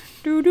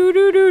 Do do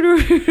do do do.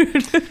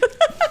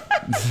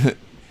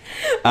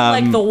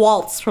 Like the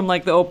waltz from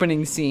like the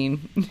opening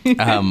scene.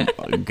 Oh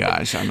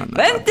gosh, I don't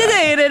know.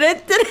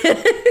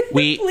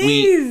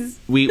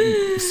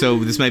 So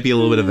this might be a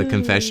little bit of a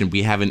confession.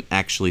 We haven't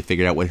actually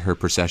figured out what her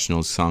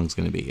processional song is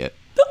going to be yet.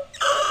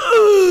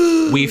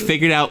 We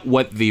figured out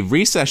what the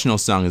recessional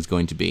song is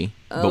going to be,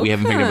 but we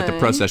haven't figured out what the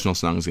processional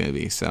song is going to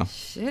be. So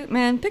shit,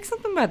 man, pick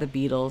something by the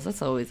Beatles.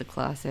 That's always a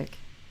classic.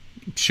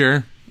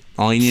 Sure,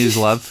 all you need is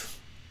love.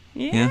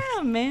 Yeah,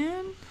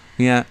 man.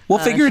 Yeah, we'll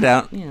figure it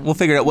out. Yeah. We'll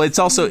figure it out. Well, it's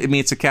also,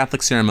 it's a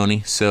Catholic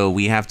ceremony, so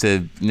we have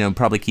to,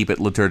 probably keep it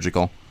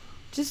liturgical.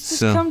 Just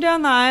come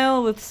down the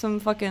aisle with some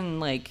fucking,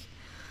 like,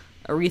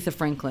 Aretha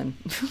Franklin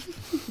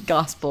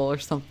gospel or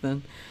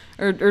something.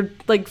 Or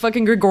like,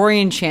 fucking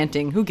Gregorian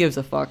chanting. Who gives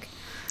a fuck?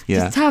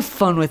 Yeah. Just have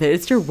fun with it.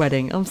 It's your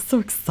wedding. I'm so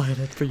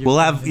excited for you. We'll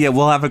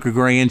have a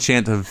Gregorian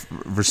chant of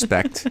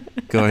respect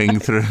going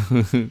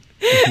through.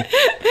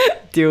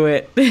 Do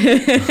it.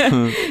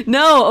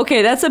 No,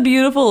 okay, that's a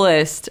beautiful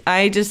list.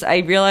 I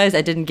realized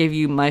I didn't give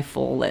you my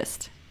full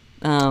list.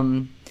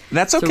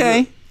 That's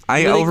okay.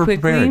 I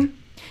overprepared.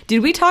 Did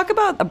we talk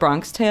about A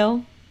Bronx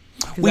Tale?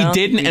 We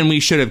didn't, and we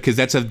should have, because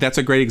that's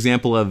a great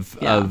example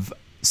of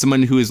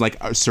someone who is like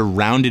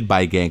surrounded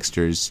by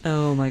gangsters.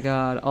 Oh my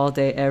God, all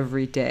day,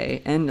 every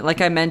day. And like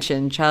I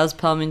mentioned, Charles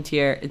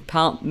Palminteri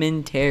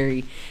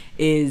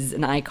is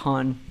an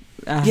icon.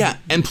 Yeah,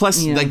 and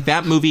plus, like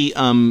that movie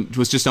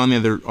was just on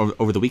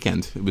over the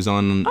weekend. It was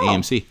on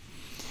AMC.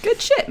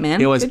 Good shit,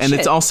 man. It was, and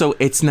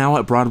it's now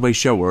a Broadway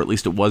show, or at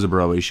least it was a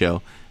Broadway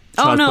show.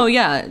 So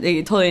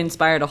they totally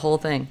inspired a whole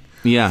thing.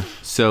 Yeah,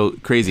 so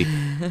crazy,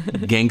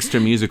 gangster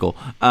musical.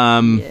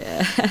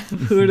 Yeah,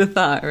 who would have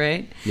thought,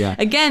 right? Yeah.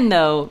 Again,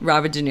 though,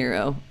 Robert De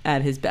Niro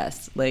at his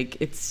best. Like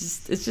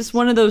it's just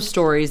one of those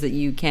stories that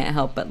you can't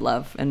help but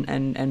love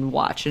and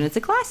watch, and it's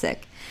a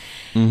classic.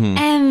 Mm-hmm.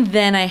 And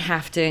then I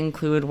have to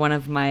include one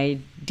of my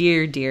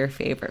dear, dear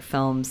favorite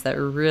films that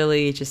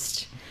really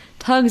just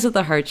tugs at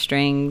the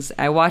heartstrings.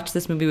 I watch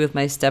this movie with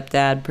my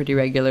stepdad pretty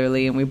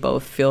regularly, and we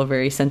both feel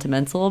very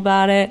sentimental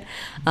about it.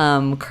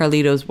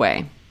 Carlito's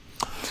Way.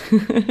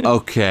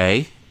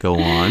 Okay, go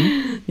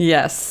on.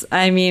 Yes,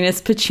 I mean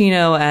it's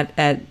Pacino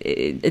at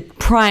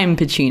prime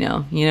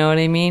Pacino. You know what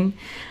I mean?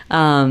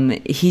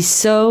 He's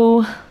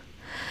so,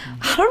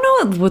 I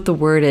don't know what the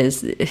word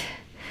is.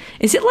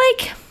 Is it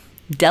like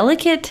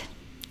delicate?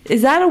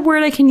 Is that a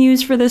word I can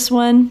use for this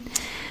one?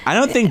 I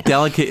don't think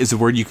delicate is a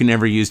word you can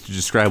ever use to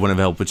describe one of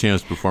Al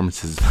Pacino's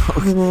performances.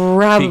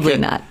 Probably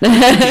not.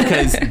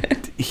 Because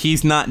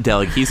he's not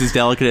delicate. He's as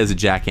delicate as a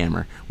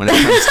jackhammer when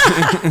it comes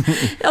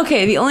to...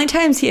 Okay, the only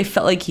times I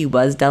felt like he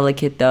was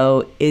delicate,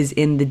 though, is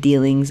in the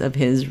dealings of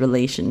his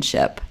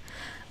relationship.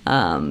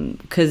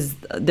 Because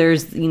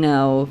there's,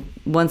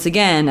 once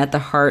again, at the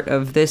heart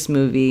of this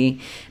movie,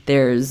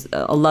 there's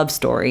a love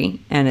story,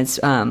 and it's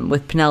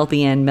with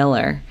Penelope Ann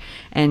Miller,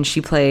 and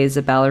she plays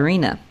a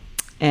ballerina.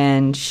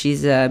 And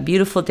she's a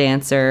beautiful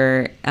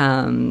dancer /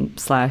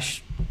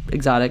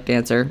 exotic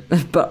dancer,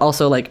 but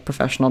also like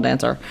professional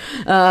dancer.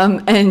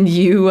 And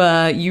you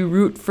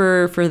root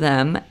for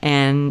them,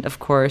 and of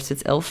course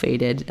it's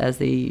ill-fated, as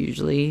they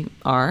usually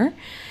are.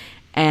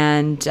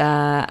 And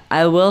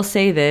I will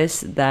say this: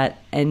 that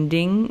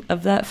ending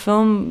of that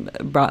film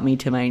brought me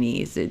to my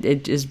knees.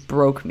 It just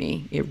broke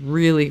me. It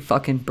really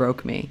fucking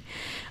broke me.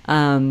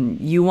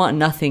 You want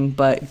nothing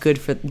but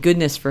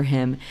goodness for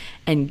him,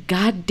 and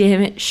god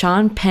damn it,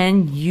 Sean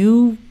Penn,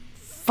 you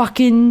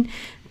fucking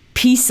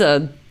piece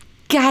of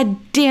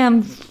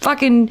goddamn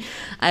fucking...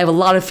 I have a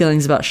lot of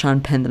feelings about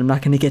Sean Penn that I'm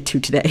not going to get to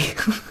today,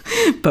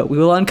 but we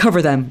will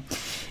uncover them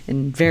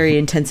in very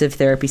intensive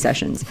therapy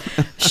sessions.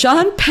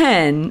 Sean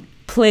Penn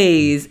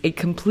plays a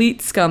complete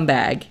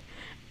scumbag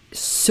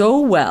so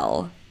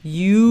well,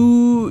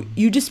 you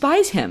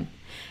despise him.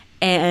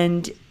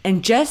 And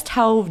just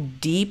how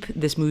deep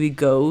this movie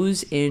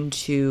goes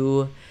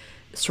into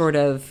sort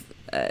of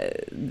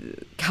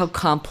how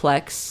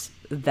complex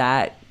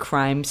that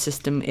crime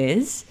system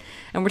is.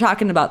 And we're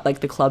talking about like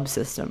the club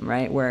system,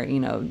 right? Where,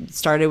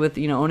 started with,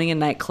 owning a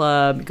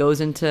nightclub,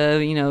 goes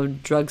into,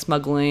 drug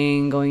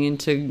smuggling, going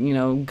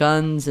into,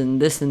 guns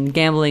and this and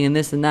gambling and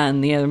this and that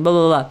and the other, blah,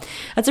 blah, blah.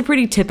 That's a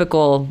pretty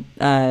typical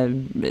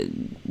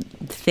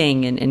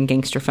thing in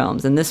gangster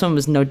films. And this one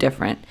was no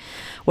different.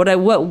 What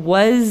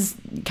was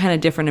kind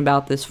of different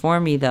about this for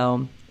me,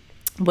 though,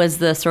 was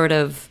the sort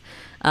of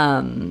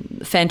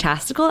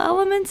fantastical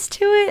elements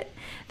to it,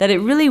 that it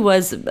really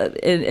was,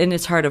 in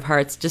its heart of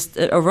hearts, just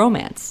a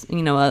romance,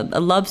 you know, a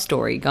love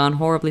story gone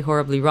horribly,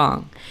 horribly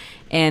wrong.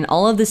 And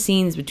all of the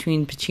scenes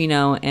between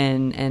Pacino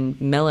and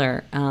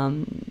Miller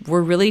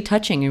were really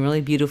touching and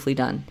really beautifully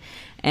done.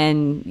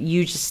 And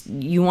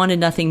you wanted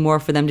nothing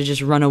more for them to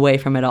just run away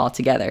from it all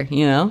together,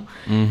 you know?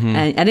 Mm-hmm.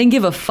 And I didn't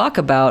give a fuck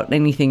about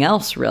anything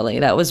else, really.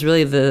 That was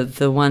really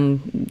the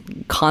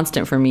one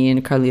constant for me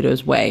in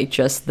Carlito's Way,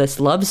 just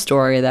this love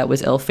story that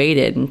was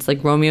ill-fated. And it's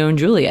like Romeo and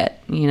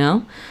Juliet, you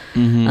know?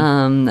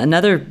 Mm-hmm.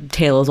 Another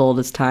tale as old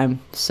as time.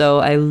 So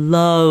I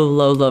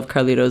love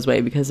Carlito's Way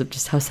because of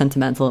just how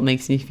sentimental it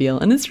makes me feel.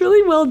 And it's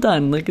really well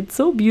done. Like, it's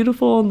so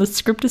beautiful, and the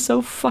script is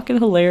so fucking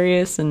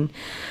hilarious and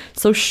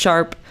so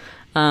sharp.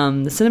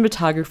 The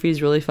cinematography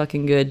is really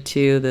fucking good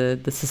too.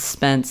 The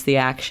suspense, the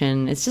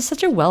action. It's just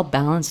such a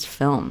well-balanced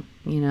film,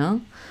 you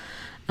know?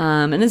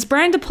 And it's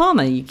Brian De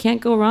Palma. You can't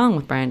go wrong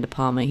with Brian De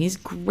Palma. He's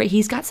great.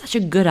 He's got such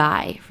a good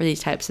eye for these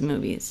types of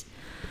movies.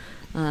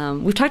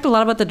 We've talked a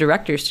lot about the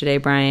directors today,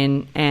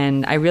 Brian,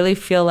 and I really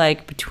feel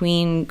like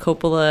between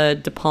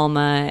Coppola, De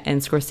Palma, and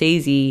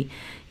Scorsese,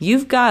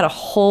 you've got a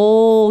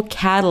whole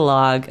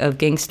catalog of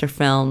gangster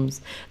films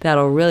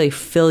that'll really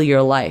fill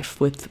your life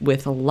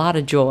with a lot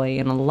of joy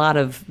and a lot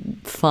of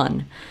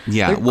fun.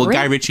 Yeah, well,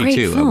 Guy Ritchie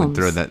too. Films. I would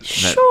throw that.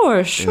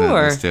 Sure.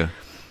 Too.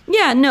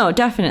 Yeah, no,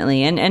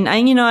 definitely. And I,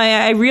 you know,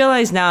 I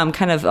realize now I'm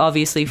kind of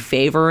obviously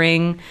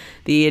favoring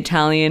the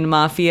Italian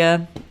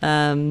mafia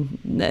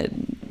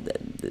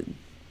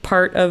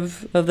part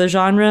of the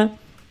genre,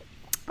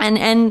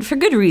 and for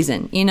good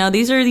reason. You know,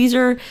 these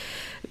are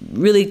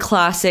really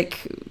classic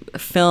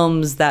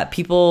films that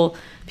people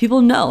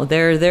know.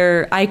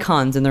 They're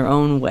icons in their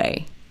own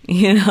way,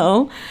 you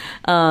know?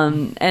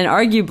 And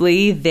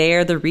arguably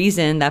they're the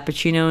reason that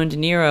Pacino and De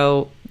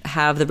Niro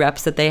have the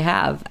reps that they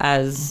have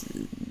as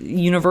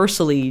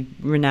universally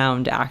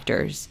renowned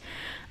actors.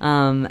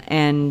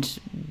 And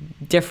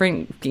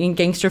different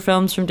gangster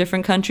films from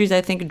different countries,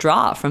 I think,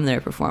 draw from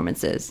their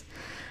performances,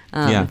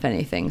 if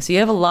anything. So you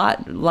have a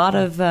lot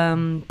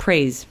of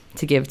praise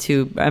to give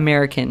to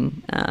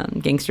American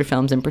gangster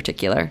films in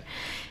particular.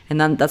 And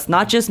then that's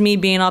not just me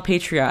being all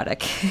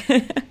patriotic.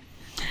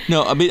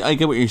 No, I mean, I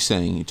get what you're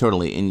saying,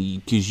 totally.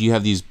 And because you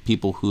have these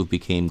people who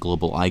became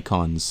global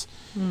icons,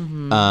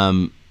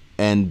 mm-hmm.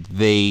 And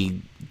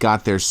they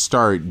got their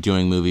start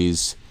doing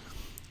movies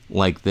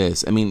like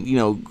this. I mean, you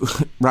know,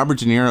 Robert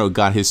De Niro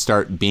got his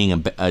start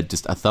being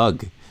just a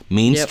thug.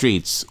 Mean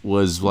Streets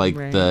was like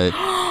the...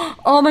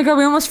 Oh my God,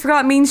 we almost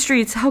forgot Mean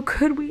Streets. How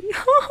could we?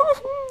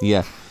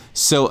 Yeah.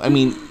 So, I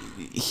mean,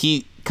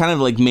 he kind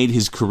of like made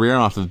his career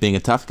off of being a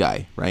tough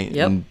guy, right?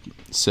 Yep. And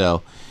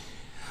so,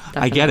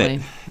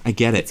 Definitely. I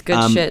get it. It's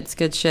good shit. It's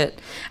good shit.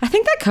 I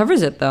think that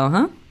covers it, though,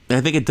 huh? I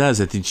think it does.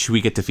 Should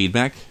we get to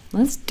feedback?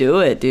 Let's do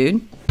it,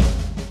 dude.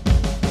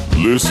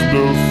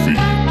 Listener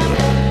feedback.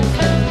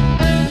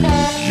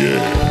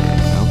 Yeah.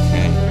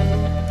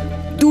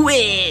 Okay. Do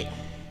it!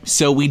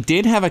 So we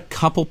did have a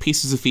couple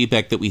pieces of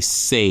feedback that we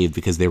saved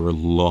because they were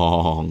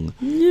long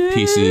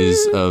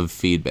pieces of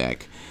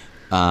feedback.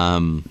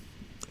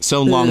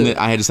 So long that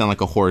I had to sound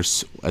like a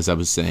horse as I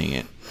was saying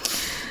it.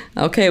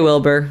 Okay,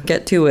 Wilbur,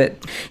 get to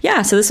it.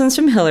 Yeah, so this one's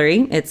from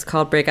Hillary. It's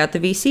called Break Out the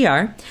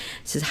VCR. It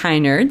says, "Hi,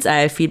 nerds. I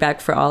have feedback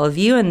for all of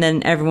you and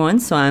then everyone,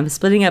 so I'm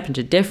splitting up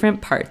into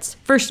different parts.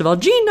 First of all,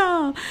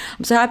 Gina!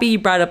 I'm so happy you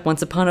brought up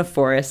Once Upon a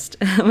Forest.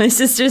 My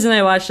sisters and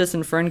I watched this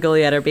in Fern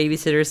Gully at our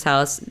babysitter's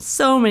house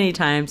so many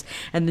times,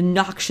 and the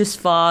noxious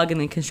fog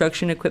and the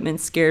construction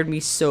equipment scared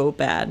me so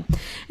bad.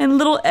 And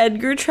little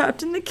Edgar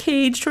trapped in the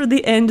cage toward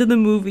the end of the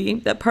movie.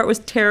 That part was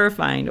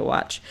terrifying to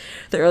watch.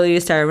 The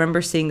earliest I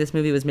remember seeing this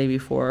movie was maybe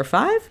 4 or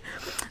 5.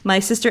 My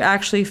sister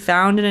actually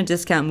found in a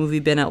discount movie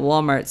bin at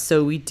Walmart,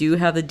 so we do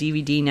have the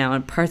DVD now,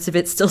 and parts of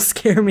it still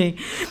scare me.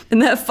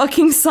 And that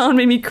fucking song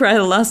made me cry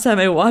the last time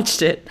I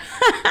watched it."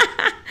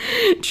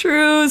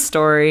 True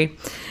story.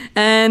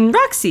 And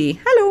Roxy,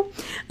 hello.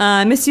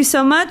 I miss you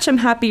so much. I'm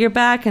happy you're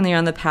back and you're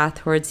on the path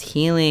towards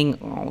healing.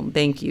 Oh,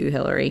 thank you,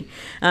 Hillary.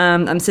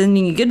 I'm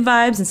sending you good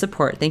vibes and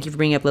support. Thank you for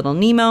bringing up Little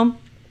Nemo,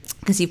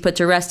 because you put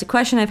to rest a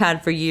question I've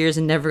had for years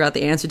and never got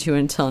the answer to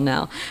until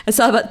now. I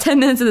saw about 10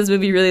 minutes of this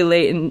movie really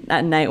late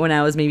at night when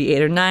I was maybe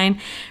 8 or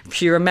 9.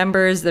 She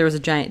remembers there was a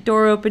giant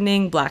door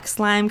opening, black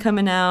slime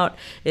coming out.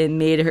 It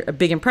made a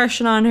big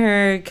impression on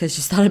her because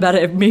she's thought about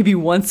it maybe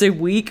once a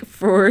week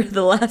for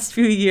the last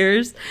few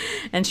years.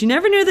 And she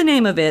never knew the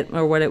name of it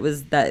or what it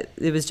was, that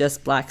it was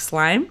just black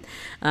slime.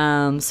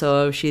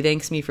 So she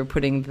thanks me for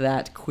putting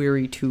that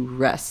query to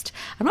rest.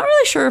 I'm not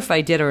really sure if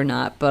I did or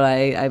not, but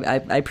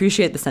I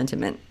appreciate the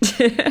sentiment.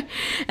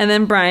 And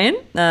then Brian,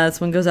 this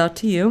one goes out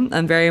to you.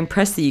 I'm very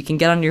impressed that you can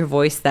get on your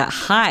voice that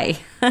high.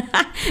 You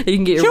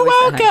can get your You're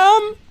voice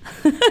welcome.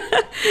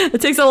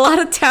 It takes a lot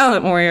of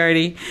talent,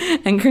 Moriarty.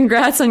 And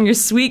congrats on your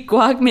sweet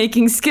guac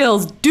making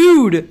skills.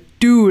 Dude,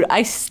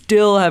 I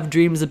still have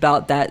dreams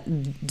about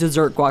that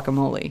dessert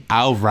guacamole.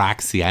 Oh,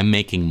 Roxy, I'm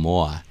making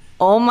more.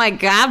 Oh my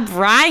God,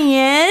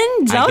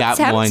 Brian! Don't I got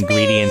tempt more me.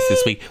 ingredients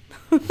this week.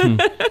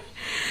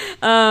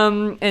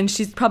 And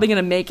she's probably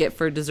gonna make it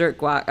for dessert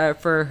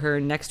for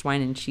her next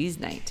wine and cheese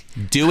night.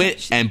 Do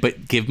it,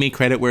 but give me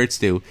credit where it's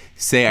due.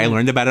 Say I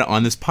learned about it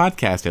on this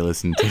podcast I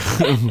listened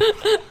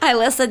to. I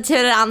listened to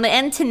it on the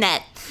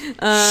internet.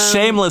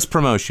 Shameless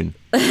promotion.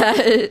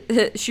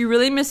 She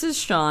really misses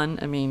Sean.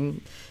 I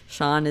mean,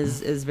 Sean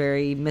is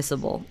very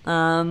missable.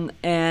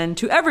 And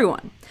to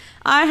everyone,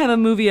 I have a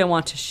movie I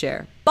want to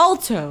share.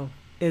 Balto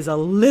is a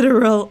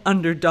literal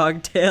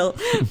underdog tale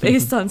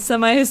based on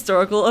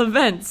semi-historical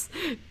events.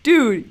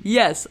 Dude,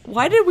 yes.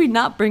 Why did we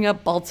not bring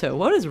up Balto?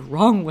 What is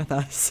wrong with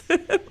us?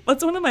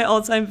 That's one of my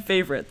all-time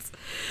favorites.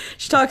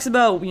 She talks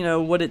about,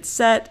 what it's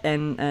set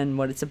and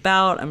what it's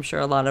about. I'm sure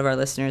a lot of our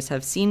listeners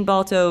have seen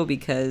Balto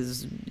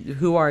because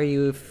who are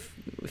you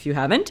if you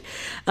haven't?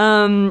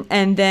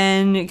 And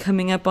then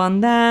coming up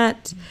on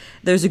that,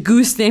 there's a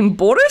goose named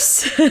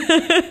Boris.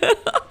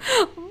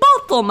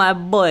 Balto, my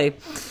boy.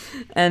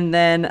 And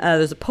then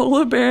there's a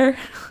polar bear.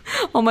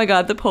 Oh my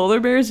God, the polar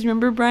bears!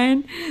 Remember,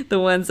 Brian? The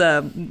ones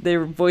they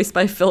were voiced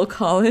by Phil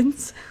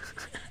Collins.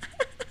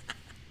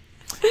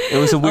 It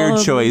was a weird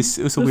choice.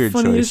 It was a weird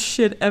choice. The funniest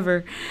shit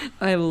ever.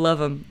 I love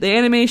them. The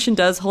animation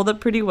does hold up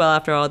pretty well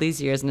after all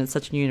these years, and it's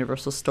such a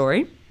universal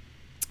story.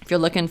 If you're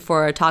looking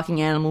for a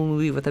talking animal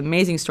movie with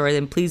amazing story,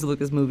 then please look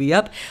this movie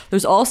up.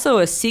 There's also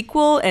a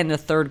sequel and a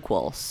third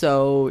quel,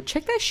 so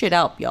check that shit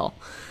out, y'all.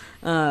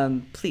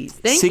 Please.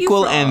 Thank you.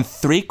 Sequel and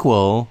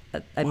threequel.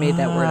 I made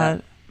that word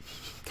up.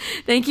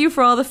 Thank you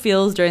for all the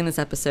feels during this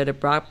episode. It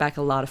brought back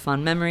a lot of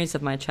fond memories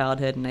of my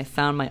childhood, and I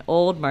found my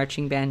old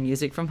marching band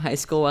music from high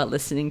school while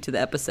listening to the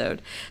episode.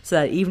 So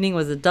that evening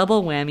was a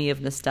double whammy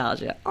of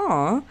nostalgia.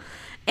 Aww.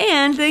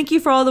 And thank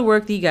you for all the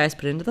work that you guys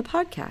put into the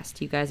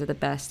podcast. You guys are the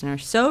best and are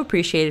so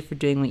appreciated for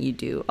doing what you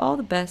do. All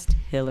the best,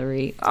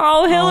 Hillary.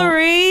 Oh,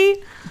 Hillary!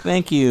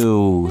 Thank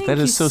you. That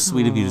is so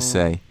sweet of you to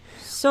say.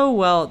 So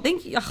well.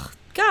 Thank you. Ugh.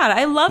 God,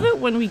 I love it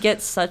when we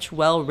get such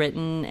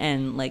well-written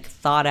and,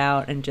 thought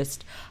out and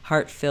just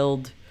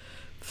heart-filled,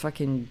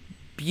 fucking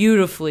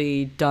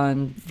beautifully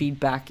done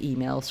feedback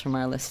emails from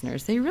our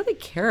listeners. They really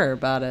care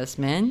about us,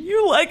 man.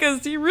 You like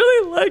us. You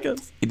really like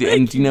us.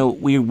 And,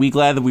 we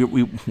glad that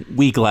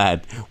we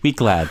glad.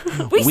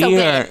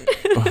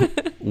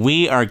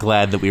 We are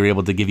glad that we were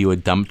able to give you a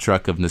dump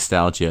truck of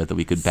nostalgia that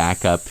we could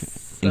back up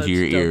into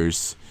your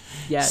ears.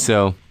 Yeah.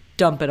 So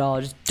dump it all.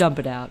 Just dump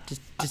it out.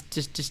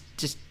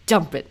 Just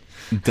dump it.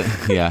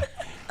 Yeah.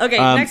 Okay,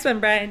 next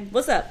one, Brian.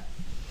 What's up?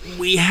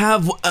 We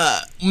have a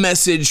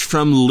message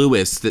from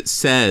Lewis that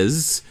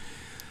says,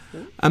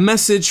 a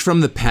message from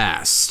the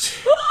past.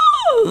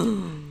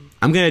 I'm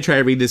going to try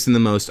to read this in the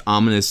most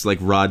ominous,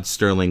 Rod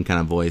Sterling kind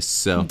of voice.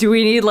 So, do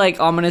we need,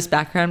 ominous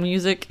background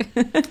music?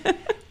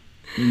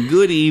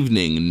 Good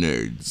evening,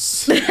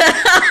 nerds.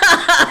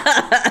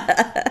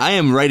 I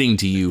am writing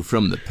to you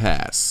from the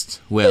past.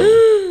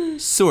 Well,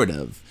 sort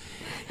of.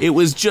 It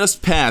was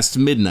just past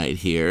midnight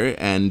here,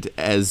 and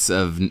as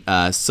of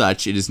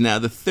such, it is now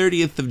the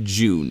 30th of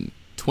June,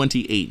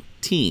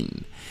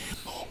 2018.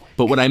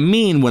 But what I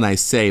mean when I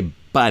say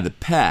by the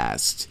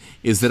past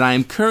is that I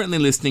am currently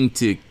listening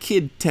to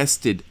Kid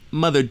Tested,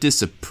 Mother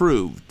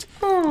Disapproved,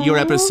 your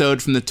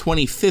episode from the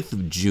 25th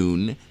of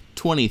June,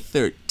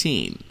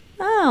 2013.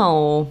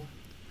 Oh.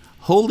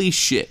 Holy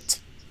shit.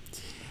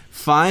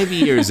 5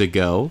 years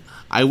ago,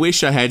 I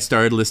wish I had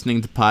started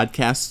listening to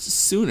podcasts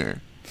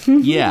sooner.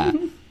 Yeah.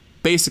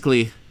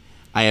 Basically,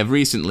 I have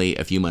recently,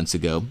 a few months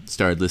ago,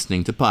 started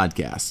listening to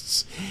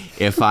podcasts.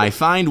 If I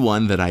find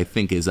one that I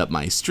think is up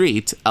my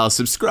street, I'll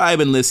subscribe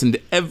and listen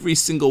to every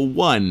single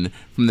one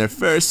from their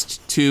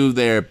first to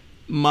their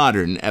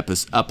modern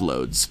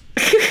uploads.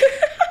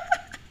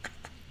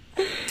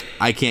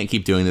 I can't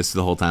keep doing this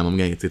the whole time. I'm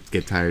going to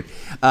get tired.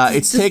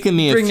 It's taken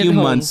me a few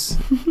months.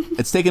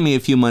 It's taken me a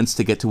few months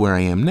to get to where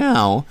I am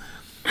now.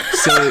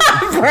 So,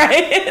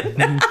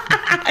 Brian,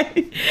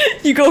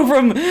 you go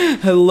from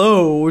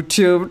hello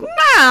to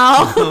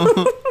now.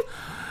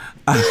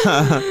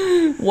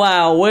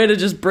 Wow, way to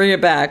just bring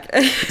it back.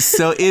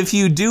 So if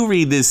you do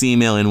read this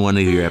email in one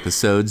of your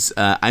episodes,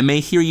 I may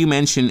hear you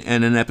mention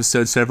in an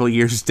episode several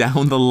years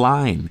down the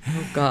line.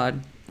 Oh,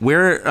 God.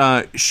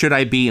 Where should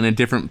I be in a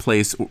different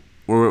place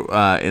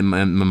or in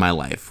my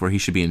life, where he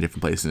should be in a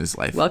different place in his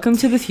life? Welcome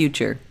to the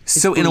future.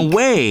 So in a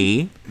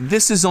way,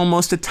 this is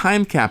almost a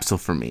time capsule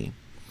for me.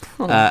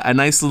 A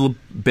nice little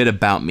bit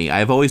about me.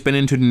 I've always been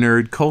into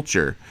nerd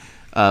culture.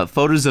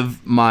 Photos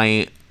of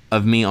me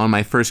on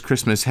my first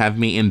Christmas have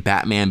me in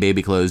Batman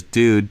baby clothes.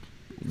 Dude,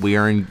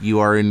 you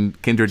are in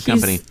kindred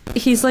company.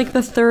 He's like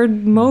the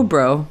third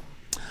Mobro.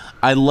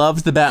 I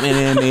loved the Batman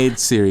animated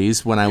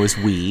series when I was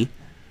wee.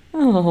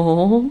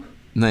 Oh.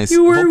 Nice.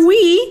 You were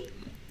wee?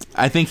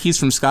 I think he's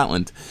from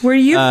Scotland. Were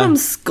you from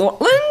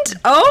Scotland?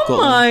 Oh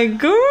Scotland. My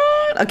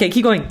God. Okay,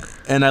 keep going.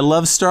 And I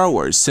love Star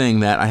Wars. Saying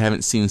that, I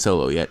haven't seen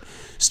Solo yet.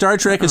 Star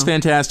Trek is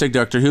fantastic.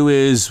 Doctor Who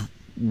is,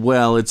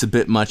 well, it's a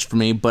bit much for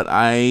me, but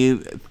I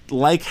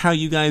like how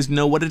you guys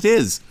know what it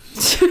is.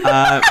 Dude,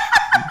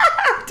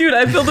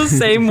 I feel the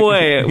same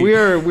way.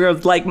 We're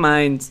like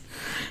minds.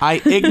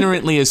 I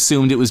ignorantly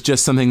assumed it was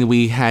just something that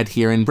we had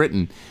here in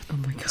Britain. Oh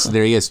my god. So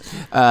there he is.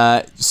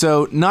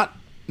 So not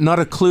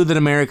a clue that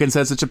Americans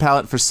had such a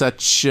palate for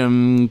such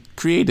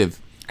creative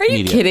Are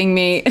you media. kidding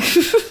me?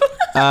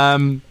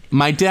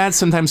 My dad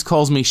sometimes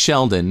calls me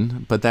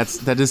Sheldon, but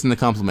that isn't a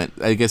compliment.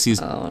 I guess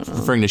he's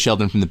referring to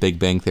Sheldon from The Big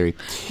Bang Theory.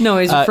 No,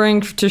 he's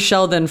referring to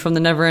Sheldon from The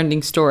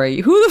Neverending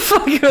Story. Who the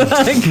fuck?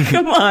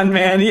 Come on,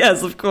 man.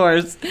 Yes, of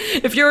course.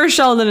 If you're a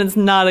Sheldon, it's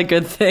not a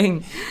good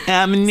thing.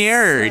 I'm a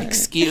nerd.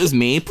 Excuse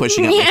me,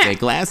 pushing up my fake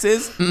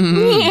glasses.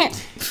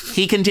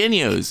 He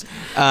continues.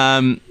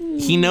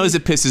 He knows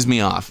it pisses me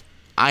off.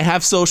 I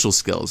have social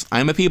skills.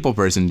 I'm a people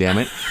person, damn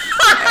it.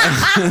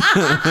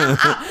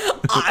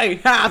 I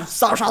have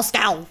social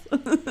skills.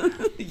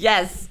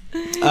 Yes.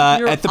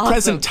 At the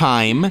present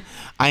time,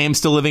 I am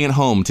still living at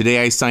home.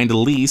 Today I signed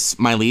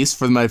my lease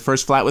for my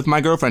first flat with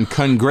my girlfriend.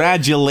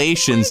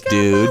 Congratulations,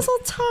 dude. Mazel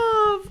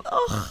tov.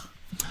 Oh.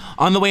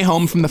 On the way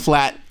home from the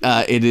flat,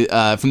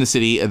 from the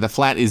city, the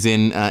flat is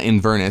in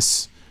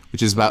Inverness,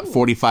 which is about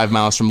 45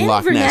 miles from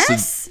Loch Ness.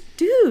 Inverness?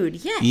 Dude,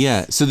 yes.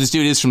 Yeah, so this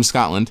dude is from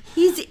Scotland.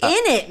 He's in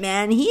it,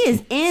 man. He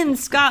is in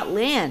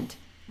Scotland.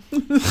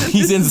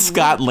 He's in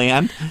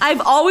Scotland.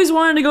 I've always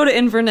wanted to go to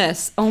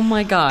Inverness. Oh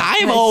my god.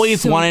 I've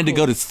always wanted to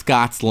go to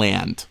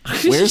Scotsland.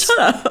 Shut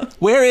up.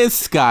 Where is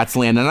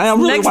Scotsland? And I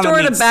don't really Next want to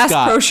door meet to Bass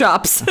Scott. Pro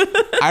Shops.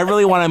 I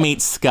really want to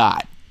meet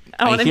Scott.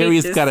 I hear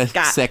he's got a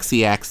Scott.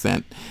 sexy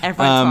accent.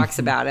 Everyone talks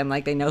about him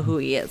like they know who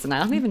he is, and I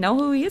don't even know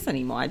who he is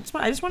anymore. I just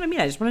want to meet.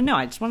 I just want to know.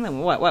 I just want to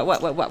know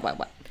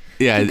what.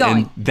 Yeah, Keep going.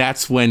 and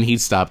that's when he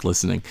stopped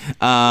listening.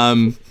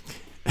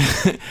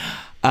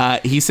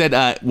 He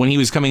said when he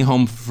was coming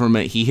home from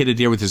it, he hit a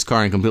deer with his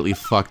car and completely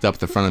fucked up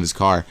the front of his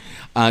car.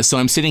 So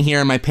I'm sitting here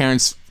in my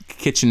parents'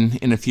 kitchen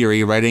in a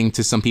fury, writing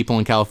to some people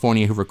in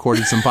California who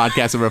recorded some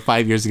podcasts over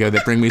 5 years ago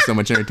that bring me so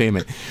much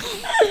entertainment.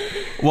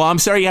 Well, I'm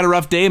sorry you had a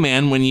rough day,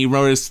 man, when you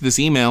wrote us this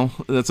email.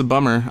 That's a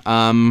bummer.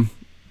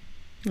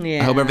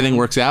 Yeah. I hope everything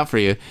works out for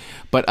you.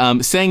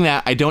 But saying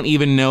that, I don't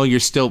even know if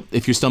you're still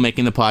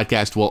making the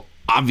podcast. Well,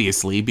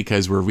 obviously,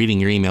 because we're reading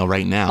your email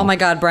right now. Oh my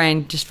god,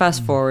 Brian, just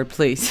fast forward,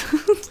 please.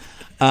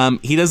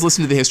 He does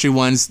listen to the history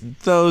ones.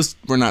 Those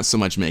we're not so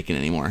much making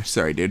anymore.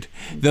 Sorry, dude.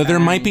 Though there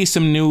might be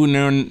some new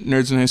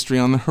Nerds in History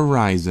on the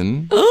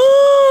horizon.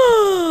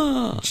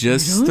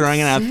 Just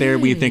throwing it out there.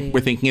 We're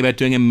thinking about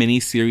doing a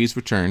mini series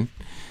return.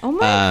 Oh my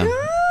god,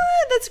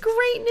 that's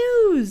great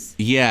news.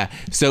 Yeah.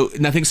 So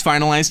nothing's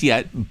finalized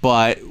yet,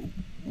 but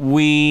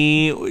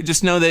we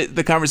just know that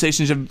the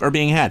conversations are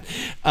being had.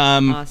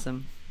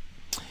 Awesome.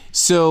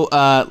 So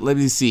let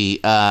me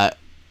see.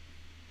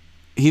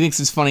 He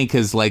thinks it's funny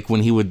because like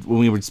when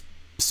we would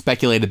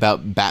speculate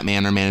about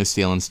Batman or Man of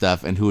Steel and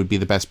stuff, and who would be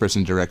the best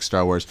person to direct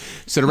Star Wars.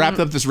 So to wrap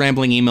up this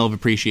rambling email of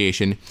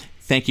appreciation,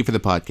 thank you for the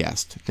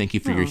podcast. Thank you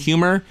for your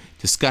humor,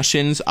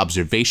 discussions,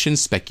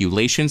 observations,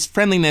 speculations,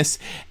 friendliness,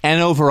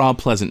 and overall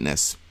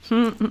pleasantness.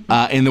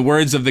 In the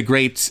words of the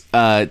great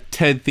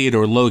Ted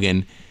Theodore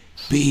Logan,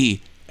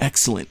 be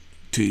excellent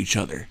to each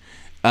other.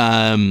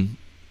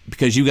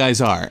 Because you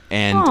guys are.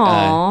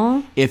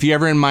 And if you're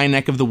ever in my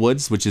neck of the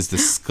woods, which is the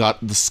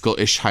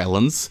Scottish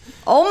Highlands.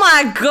 Oh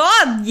my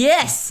god,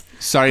 yes.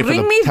 Sorry Bring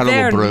for the me terrible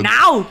there brogue.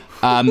 now.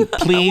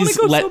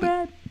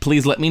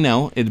 Please let me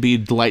know. It'd be a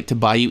delight to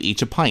buy you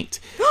each a pint.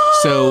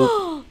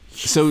 So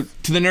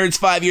to the nerds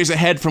 5 years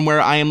ahead from where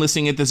I am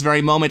listening at this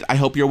very moment, I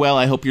hope you're well.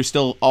 I hope you're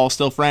still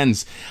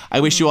friends. I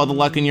wish you all the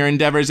luck in your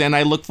endeavors, and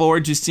I look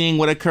forward to seeing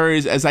what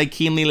occurs as I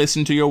keenly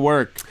listen to your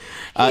work.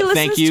 He listens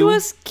thank you. to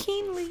us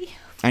keenly.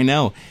 I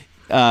know.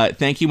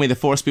 Thank you. May the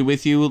force be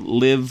with you.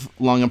 Live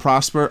long and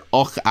prosper.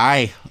 Och,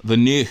 aye, the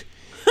new.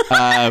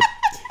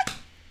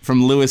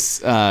 From Lewis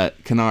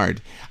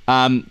Kennard.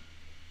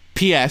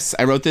 P.S.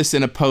 I wrote this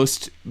in a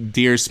post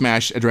Dear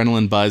Smash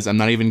Adrenaline Buzz. I'm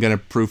not even going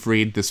to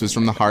proofread. This was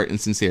from the heart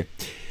and sincere.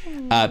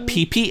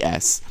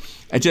 P.P.S.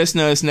 I just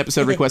noticed an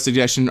episode request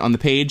suggestion on the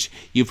page.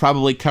 You've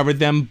probably covered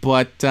them,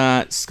 but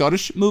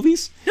Scottish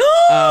movies?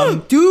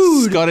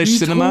 Dude, Scottish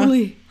cinema?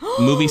 totally.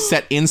 Movie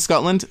set in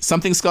Scotland?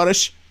 Something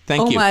Scottish?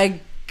 Thank you. Oh my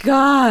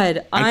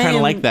god. I kind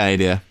of like that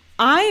idea.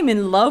 I am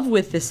in love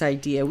with this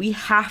idea. We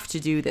have to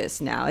do this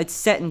now. It's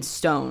set in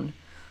stone.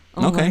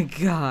 Oh Okay.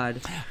 my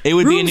god. It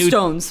would be a new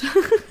stones.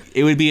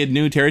 It would be a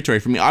new territory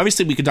for me.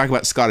 Obviously, we could talk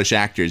about Scottish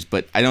actors,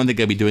 but I don't think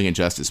I'd be doing it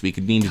justice. We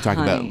could need to talk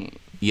about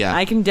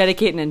I can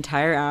dedicate an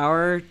entire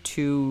hour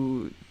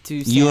to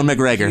Ewan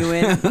McGregor.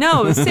 Ewan.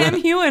 No,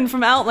 Sam Hewen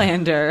from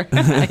Outlander.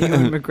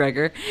 Ewan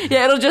McGregor.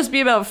 Yeah, it'll just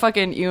be about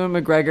fucking Ewan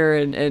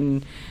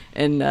McGregor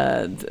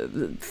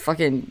and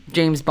fucking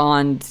James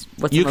Bond.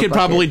 You could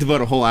probably devote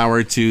a whole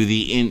hour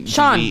to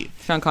Sean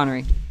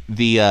Connery.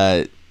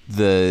 The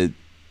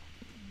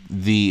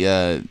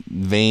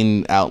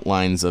vein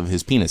outlines of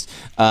his penis.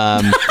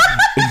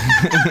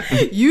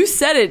 You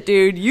said it,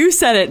 dude. You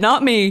said it,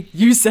 not me.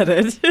 You said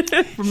it.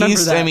 Remember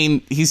that. I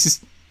mean,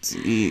 he's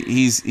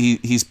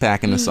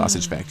packing a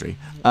sausage factory.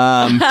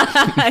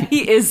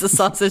 He is a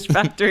sausage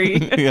factory.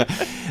 Yeah.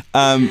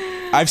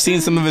 I've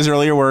seen some of his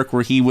earlier work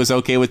where he was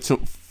okay with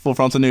full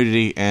frontal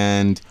nudity,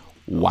 and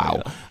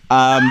wow.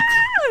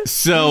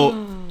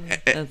 So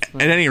That's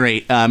At any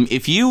rate,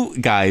 if you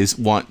guys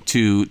want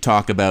to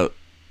talk about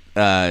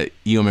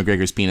Ewan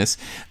McGregor's penis,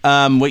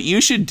 what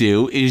you should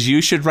do is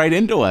you should write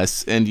into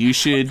us, and you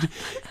should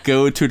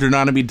go to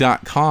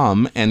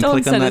Nerdonomy.com and Don't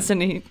click on send that. us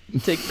any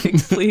dick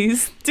pics,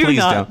 please. Please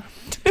not. don't.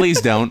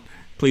 Please don't.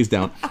 Please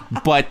don't.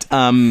 But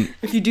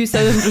If you do,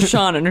 send them to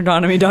Sean at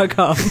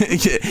nerdonomy.com.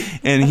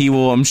 and he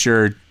will, I'm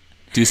sure,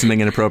 do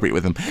something inappropriate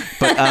with them.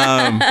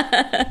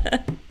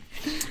 But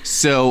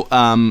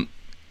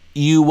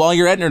you, while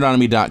you're at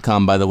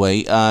nerdonomy.com, by the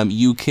way,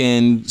 you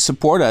can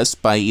support us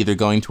by either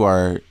going to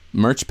our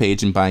merch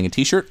page and buying a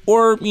t-shirt,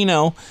 or,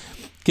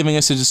 giving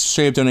us a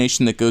straight up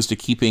donation that goes to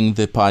keeping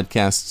the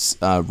podcasts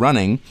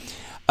running.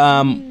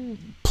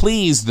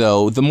 Please,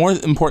 though, the more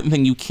important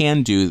thing you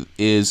can do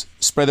is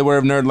spread the word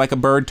of nerd like a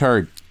bird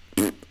turd.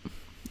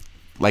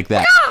 Like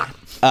that.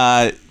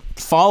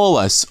 Follow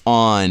us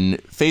on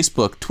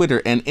Facebook,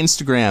 Twitter, and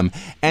Instagram.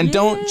 And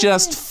don't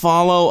just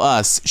follow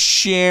us.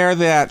 Share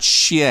that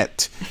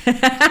shit.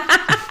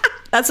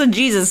 That's what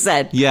Jesus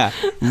said. Yeah.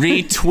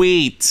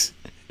 Retweet.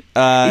 He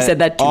said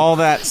that too. All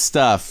that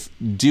stuff.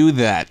 Do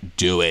that.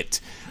 Do it.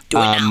 Do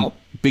it now.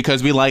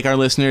 Because we like our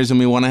listeners and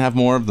we want to have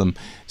more of them.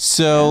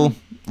 So,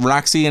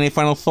 Roxy, any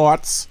final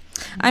thoughts?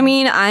 I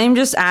mean, I'm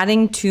just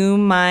adding to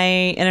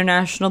my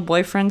international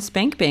boyfriend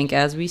spank bank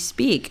as we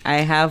speak. I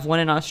have one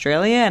in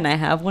Australia and I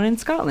have one in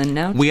Scotland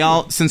now.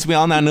 Since we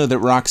all now know that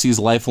Roxy's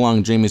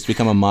lifelong dream is to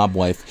become a mob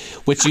wife,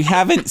 what you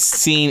haven't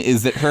seen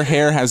is that her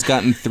hair has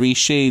gotten 3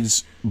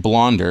 shades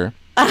blonder.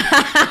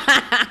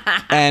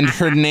 And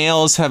her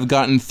nails have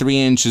gotten 3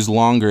 inches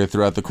longer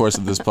throughout the course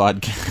of this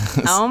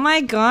podcast. Oh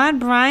my God,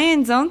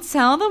 Brian, don't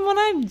tell them what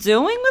I'm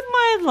doing with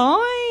my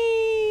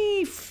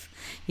life.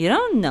 You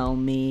don't know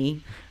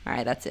me. All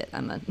right, that's it.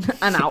 I'm out.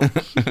 All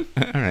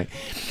right.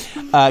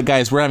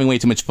 Guys, we're having way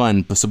too much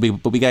fun, but we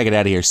gotta get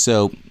out of here.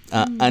 So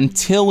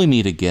until we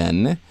meet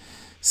again,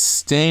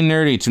 stay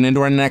nerdy. Tune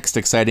into our next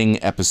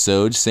exciting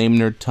episode. Same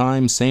nerd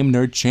time, same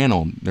nerd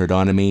channel.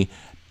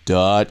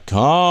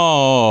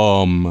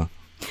 Nerdonomy.com.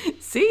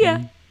 See ya.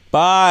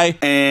 Bye.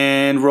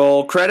 And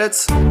roll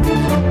credits.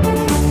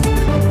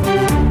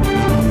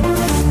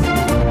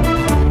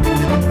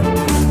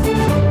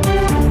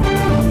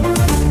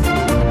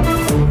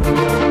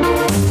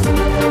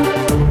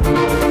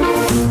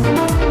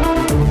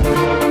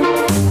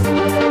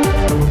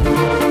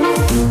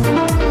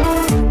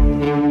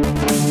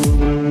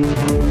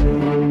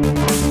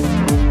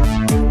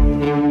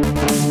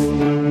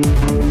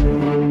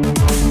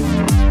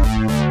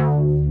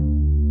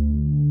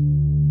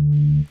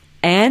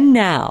 And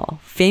now,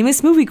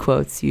 famous movie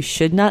quotes you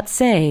should not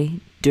say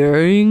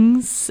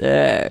during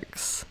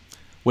sex.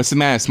 What's the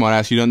matter,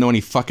 smartass? You don't know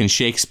any fucking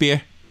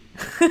Shakespeare?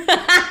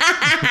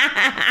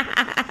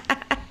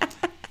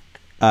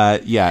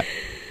 Yeah.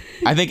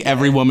 I think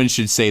every woman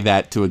should say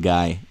that to a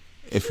guy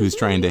who's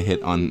trying to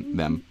hit on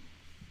them.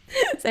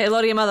 Say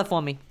hello to your mother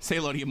for me. Say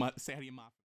hello to your mother. Say hi to your mom.